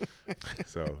passion.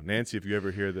 So, Nancy, if you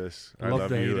ever hear this, I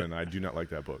love you, and I do not like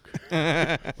that book.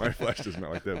 My flesh does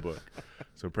not like that book.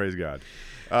 So, praise God.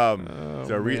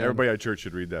 Everybody at church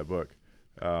should read that book.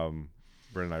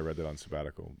 Brent and I read that on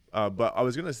sabbatical. But I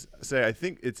was going to say, I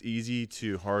think it's easy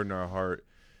to harden our heart.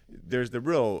 There's the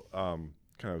real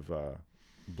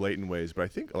blatant ways, but I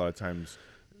think a lot of times,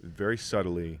 very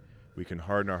subtly, we can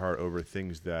harden our heart over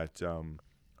things that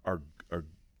are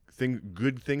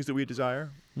good things that we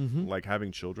desire, like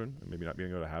having children, and maybe not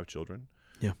being able to have children,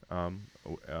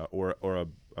 or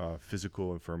a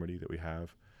physical infirmity that we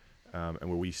have, and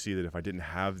where we see that if I didn't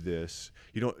have this,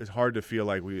 it's hard to feel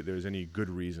like there's any good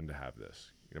reason to have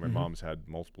this. My mom's had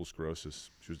multiple sclerosis.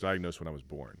 She was diagnosed when I was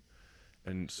born,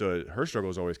 and so her struggle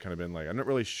has always kind of been like, I'm not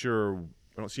really sure.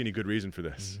 I don't see any good reason for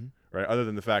this, right? Other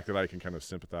than the fact that I can kind of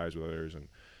sympathize with others, and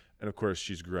of course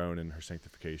she's grown in her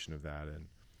sanctification of that and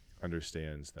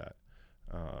understands that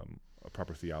a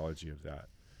proper theology of that.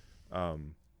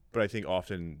 But I think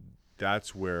often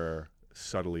that's where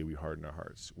subtly we harden our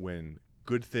hearts, when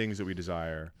good things that we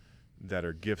desire that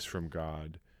are gifts from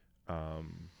God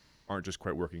aren't just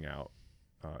quite working out,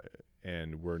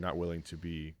 and we're not willing to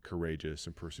be courageous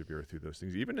and persevere through those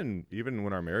things. Even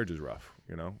when our marriage is rough,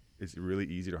 it's really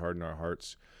easy to harden our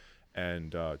hearts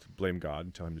and to blame God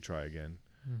and tell him to try again,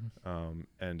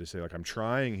 and to say, like, I'm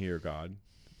trying here, God,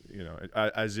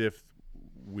 as if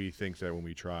we think that when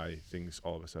we try, things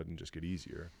all of a sudden just get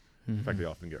easier. In fact, they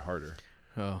often get harder.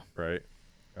 Oh, right.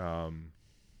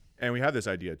 And we have this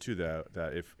idea too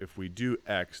that if we do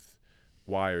X,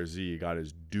 Y, or Z, God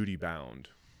is duty bound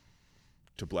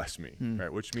to bless me,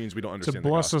 right? Which means we don't understand to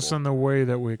bless the us gospel. in the way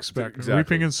that we expect. Exactly.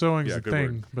 Reaping and sowing is a good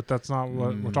thing, word. but that's not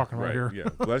what we're talking about here. Yeah,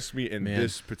 bless me in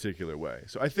this particular way.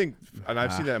 So I think, and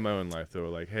I've seen that in my own life, though.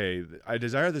 Like, hey, I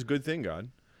desire this good thing, God,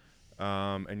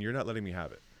 and you're not letting me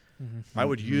have it. I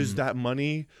would use that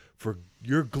money for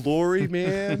your glory,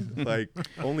 man. Like,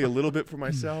 only a little bit for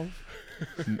myself.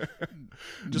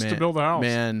 Just to build a house.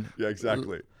 Man. Yeah,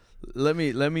 exactly. Let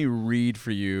me read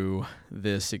for you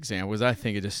this example, because I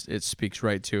think it speaks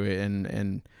right to it,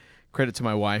 and credit to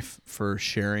my wife for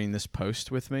sharing this post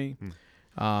with me.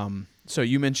 So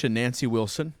you mentioned Nancy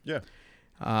Wilson. Yeah.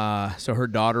 So her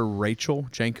daughter Rachel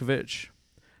Jankovic.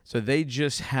 So they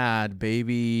just had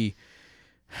baby,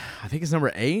 I think it's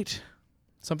number 8,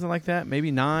 something like that,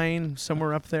 maybe 9,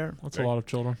 somewhere up there. That's a lot of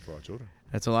children. For our children.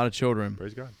 That's a lot of children.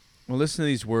 Praise God. Well, listen to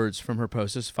these words from her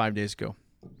post. This is 5 days ago.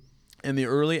 In the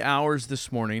early hours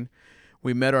this morning,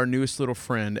 we met our newest little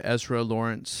friend, Ezra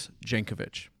Lawrence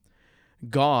Jankovic.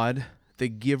 God, the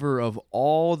giver of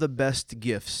all the best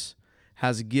gifts,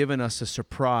 has given us a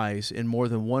surprise in more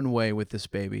than one way with this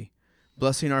baby,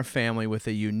 blessing our family with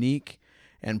a unique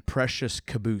and precious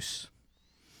caboose.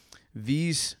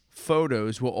 These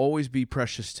photos will always be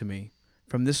precious to me.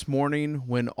 From this morning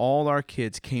when all our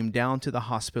kids came down to the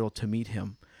hospital to meet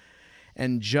him,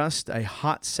 and just a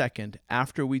hot second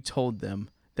after we told them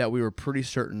that we were pretty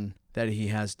certain that he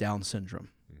has Down syndrome.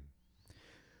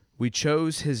 We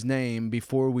chose his name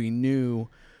before we knew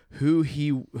who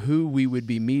we would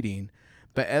be meeting,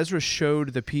 but Ezra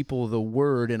showed the people the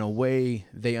word in a way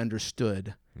they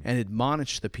understood and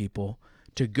admonished the people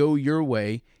to go your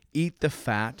way, eat the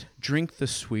fat, drink the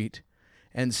sweet,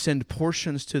 and send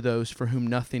portions to those for whom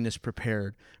nothing is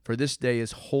prepared. For this day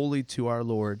is holy to our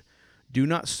Lord. Do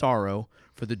not sorrow,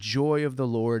 for the joy of the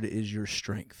Lord is your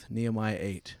strength. Nehemiah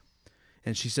 8.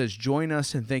 And she says, join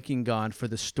us in thanking God for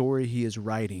the story he is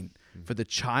writing, for the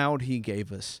child he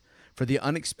gave us, for the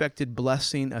unexpected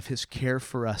blessing of his care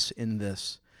for us in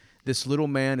this. This little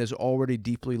man is already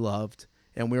deeply loved,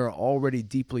 and we are already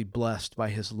deeply blessed by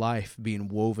his life being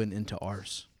woven into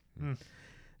ours.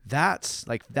 That's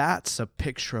a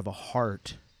picture of a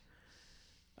heart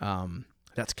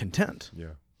that's content.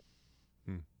 Yeah.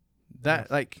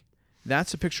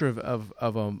 That's a picture of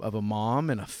a mom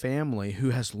and a family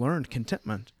who has learned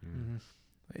contentment.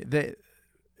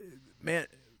 Man,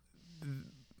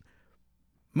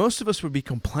 most of us would be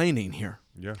complaining here.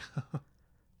 Yeah.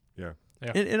 Yeah.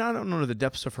 Yeah. And I don't know the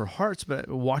depths of her hearts, but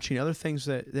watching other things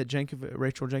that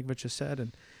Rachel Jankovic has said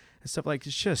and stuff, like,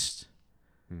 it's just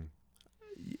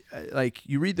like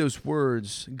you read those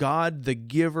words, God, the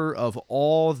giver of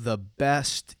all the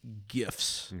best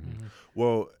gifts.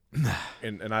 Well,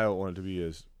 and I don't want it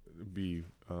to be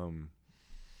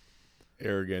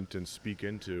arrogant and speak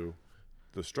into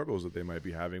the struggles that they might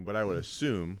be having, but I would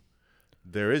assume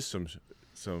there is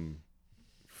some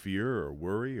fear or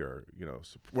worry or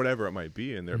whatever it might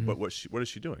be in there. But what is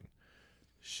she doing?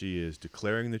 She is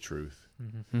declaring the truth.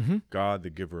 God, the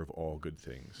giver of all good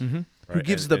things, right? Who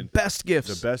gives the best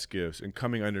gifts? The best gifts, and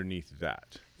coming underneath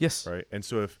that. Yes. Right. And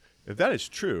so if that is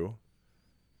true,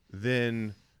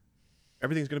 then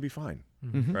everything's going to be fine,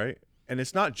 right? And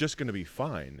it's not just going to be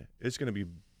fine; it's going to be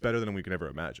better than we can ever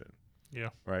imagine. Yeah.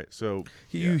 Right. So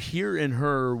you hear in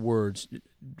her words,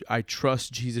 "I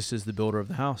trust Jesus is the builder of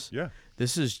the house." Yeah.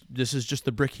 This is just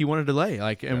the brick he wanted to lay,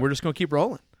 and we're just going to keep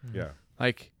rolling. Yeah.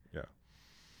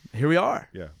 Here we are.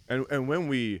 Yeah. And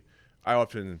when I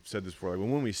often said this before, like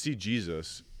when we see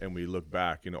Jesus and we look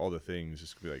back, all the things,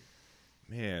 it's gonna be like,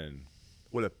 man,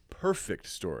 what a perfect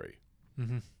story.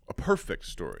 A perfect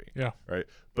story. Yeah. Right.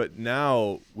 But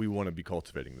now we want to be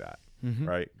cultivating that.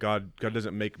 Right. God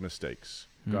doesn't make mistakes.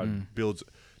 God builds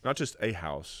not just a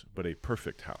house, but a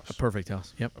perfect house. A perfect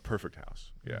house. Yep. A perfect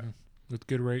house. Yeah. With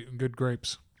good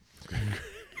grapes.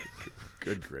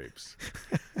 Good grapes.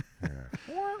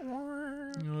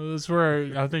 That's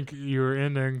where I think you were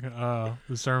ending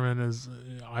the sermon is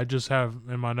I just have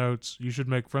in my notes, you should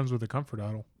make friends with a comfort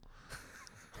idol.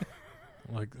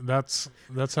 Like that's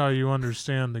how you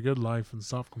understand the good life and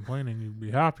stop complaining. You'd be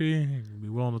happy, you'd be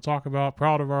willing to talk about,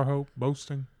 proud of our hope,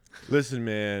 boasting. Listen,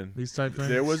 man, these type things.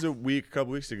 There was a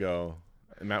couple weeks ago,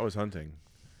 and Matt was hunting,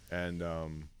 and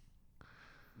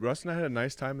Russ and I had a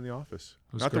nice time in the office.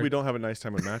 Not that we don't have a nice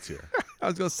time when Matt's here. I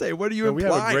was going to say, what are you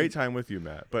implying? We have a great time with you,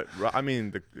 Matt. But I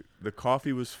mean, the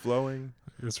coffee was flowing.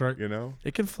 That's right.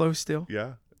 It can flow still.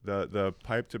 Yeah. The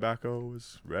pipe tobacco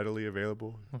was readily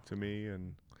available to me,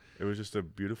 and it was just a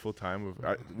beautiful time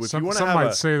of. Some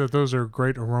might say that those are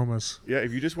great aromas. Yeah,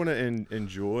 if you just want to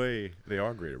enjoy, they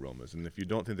are great aromas, and if you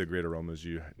don't think they're great aromas,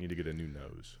 you need to get a new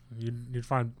nose. You'd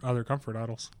find other comfort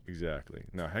idols. Exactly.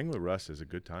 Now, hanging with Russ is a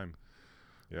good time.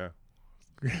 Yeah.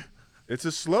 It's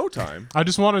a slow time. I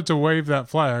just wanted to wave that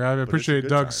flag. I appreciate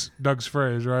Doug's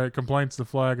phrase, right? Complaint's the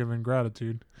flag of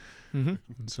ingratitude. And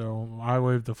so I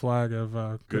waved the flag of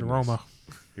good aroma.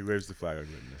 He waves the flag of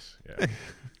goodness. Yeah.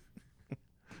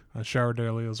 I shower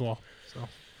daily as well, so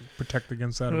protect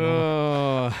against that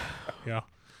aroma. Yeah.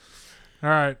 All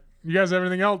right. You guys have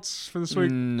anything else for this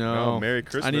week? No. Merry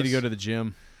Christmas. I need to go to the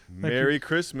gym. Merry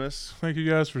Christmas. Thank you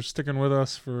guys for sticking with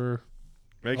us for.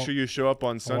 Make sure you show up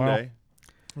on Sunday.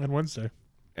 And Wednesday.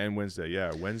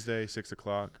 Yeah. Wednesday,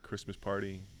 6:00, Christmas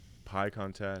party, pie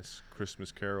contest,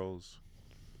 Christmas carols,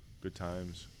 good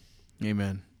times.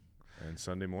 Amen. And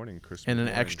Sunday morning, Christmas and an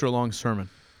morning. extra long sermon.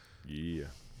 Yeah.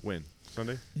 When?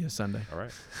 Sunday? Yeah, Sunday. All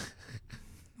right.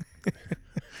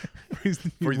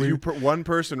 For you, one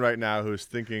person right now who's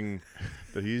thinking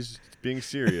that he's being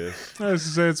serious. I was to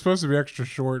say it's supposed to be extra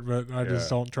short, but I just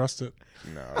don't trust it.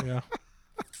 No. Yeah.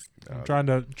 I'm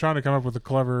trying to come up with a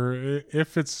clever.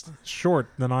 If it's short,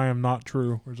 then I am not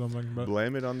true or something. But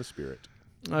Blame it on the Spirit.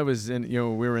 I was in, we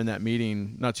were in that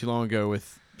meeting not too long ago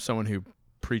with someone who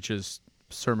preaches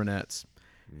sermonettes,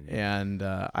 and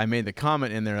I made the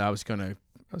comment in there that I was gonna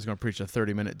preach a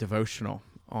 30-minute devotional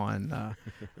on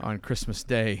Christmas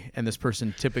Day, and this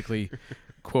person typically,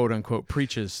 quote unquote,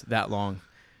 preaches that long.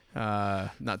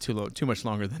 Not too much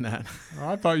longer than that.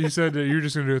 I thought you said that you're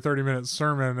just going to do a 30-minute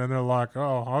sermon, and they're like,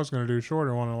 "Oh, I was going to do a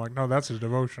shorter one." I'm like, "No, that's a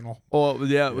devotional." Oh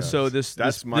yeah. Yes. So That's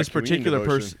this my particular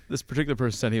communion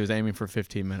person said he was aiming for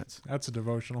 15 minutes. That's a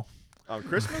devotional. On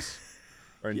Christmas?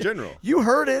 Or in general? You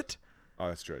heard it. Oh,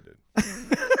 that's true, I did.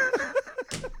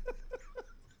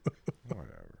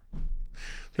 Whatever.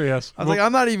 So yes, I was like,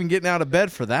 I'm not even getting out of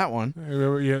bed for that one.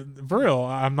 yeah, for real,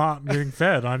 I'm not getting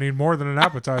fed. I need more than an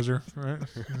appetizer, right?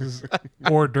 This is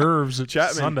hors d'oeuvres at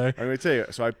Chapman, Sunday. I'm going to tell you.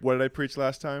 So what did I preach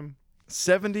last time?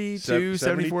 72,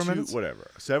 74 minutes. Whatever.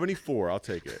 74. I'll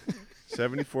take it.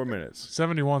 74 minutes.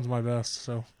 71's my best.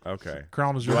 So Okay.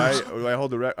 crown is Do yours. do I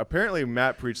hold the record? Apparently,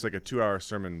 Matt preached like a 2-hour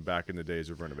sermon back in the days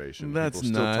of renovation. That's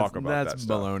People still not. talk about That's that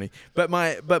stuff. baloney. But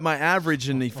my average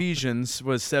in Ephesians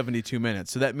was 72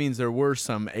 minutes. So that means there were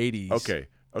some 80s.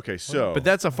 Okay. So, But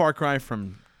that's a far cry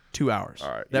from 2 hours.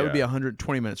 All right, That would yeah. be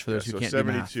 120 minutes for those who so can't do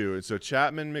math. 72. And so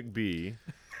Chapman McBee,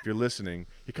 if you're listening,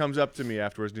 he comes up to me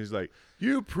afterwards and he's like,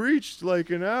 "You preached like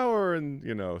an hour and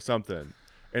something."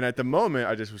 And at the moment,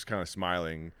 I just was kind of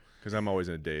smiling because I'm always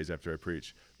in a daze after I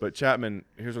preach. But Chapman,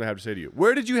 here's what I have to say to you: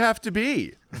 where did you have to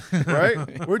be? Right?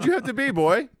 Where'd you have to be,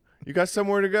 boy? You got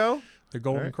somewhere to go? The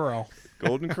Golden Corral.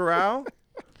 Golden Corral?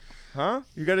 Huh?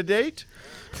 You got a date?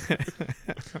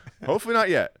 Hopefully not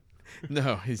yet.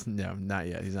 No, not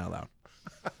yet. He's not allowed.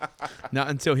 Not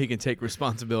until he can take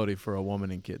responsibility for a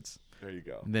woman and kids. There you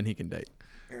go. Then he can date.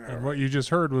 And what you just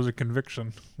heard was a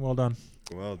conviction. Well done.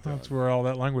 Well done. That's where all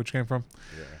that language came from.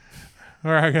 Yeah.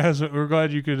 All right, guys. We're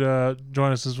glad you could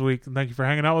join us this week. Thank you for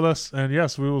hanging out with us. And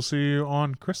yes, we will see you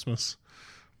on Christmas.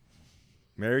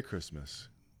 Merry Christmas,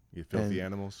 you filthy And-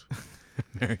 animals.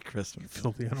 Merry Christmas.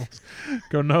 Filthy animals.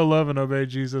 Go know, love, and obey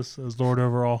Jesus as Lord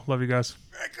over all. Love you guys.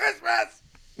 Merry Christmas!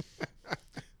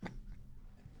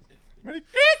 Merry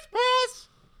Christmas!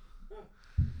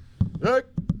 Deck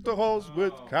the halls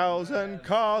with cows and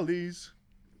collies.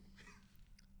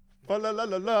 Fa la la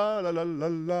la la la la la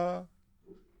la.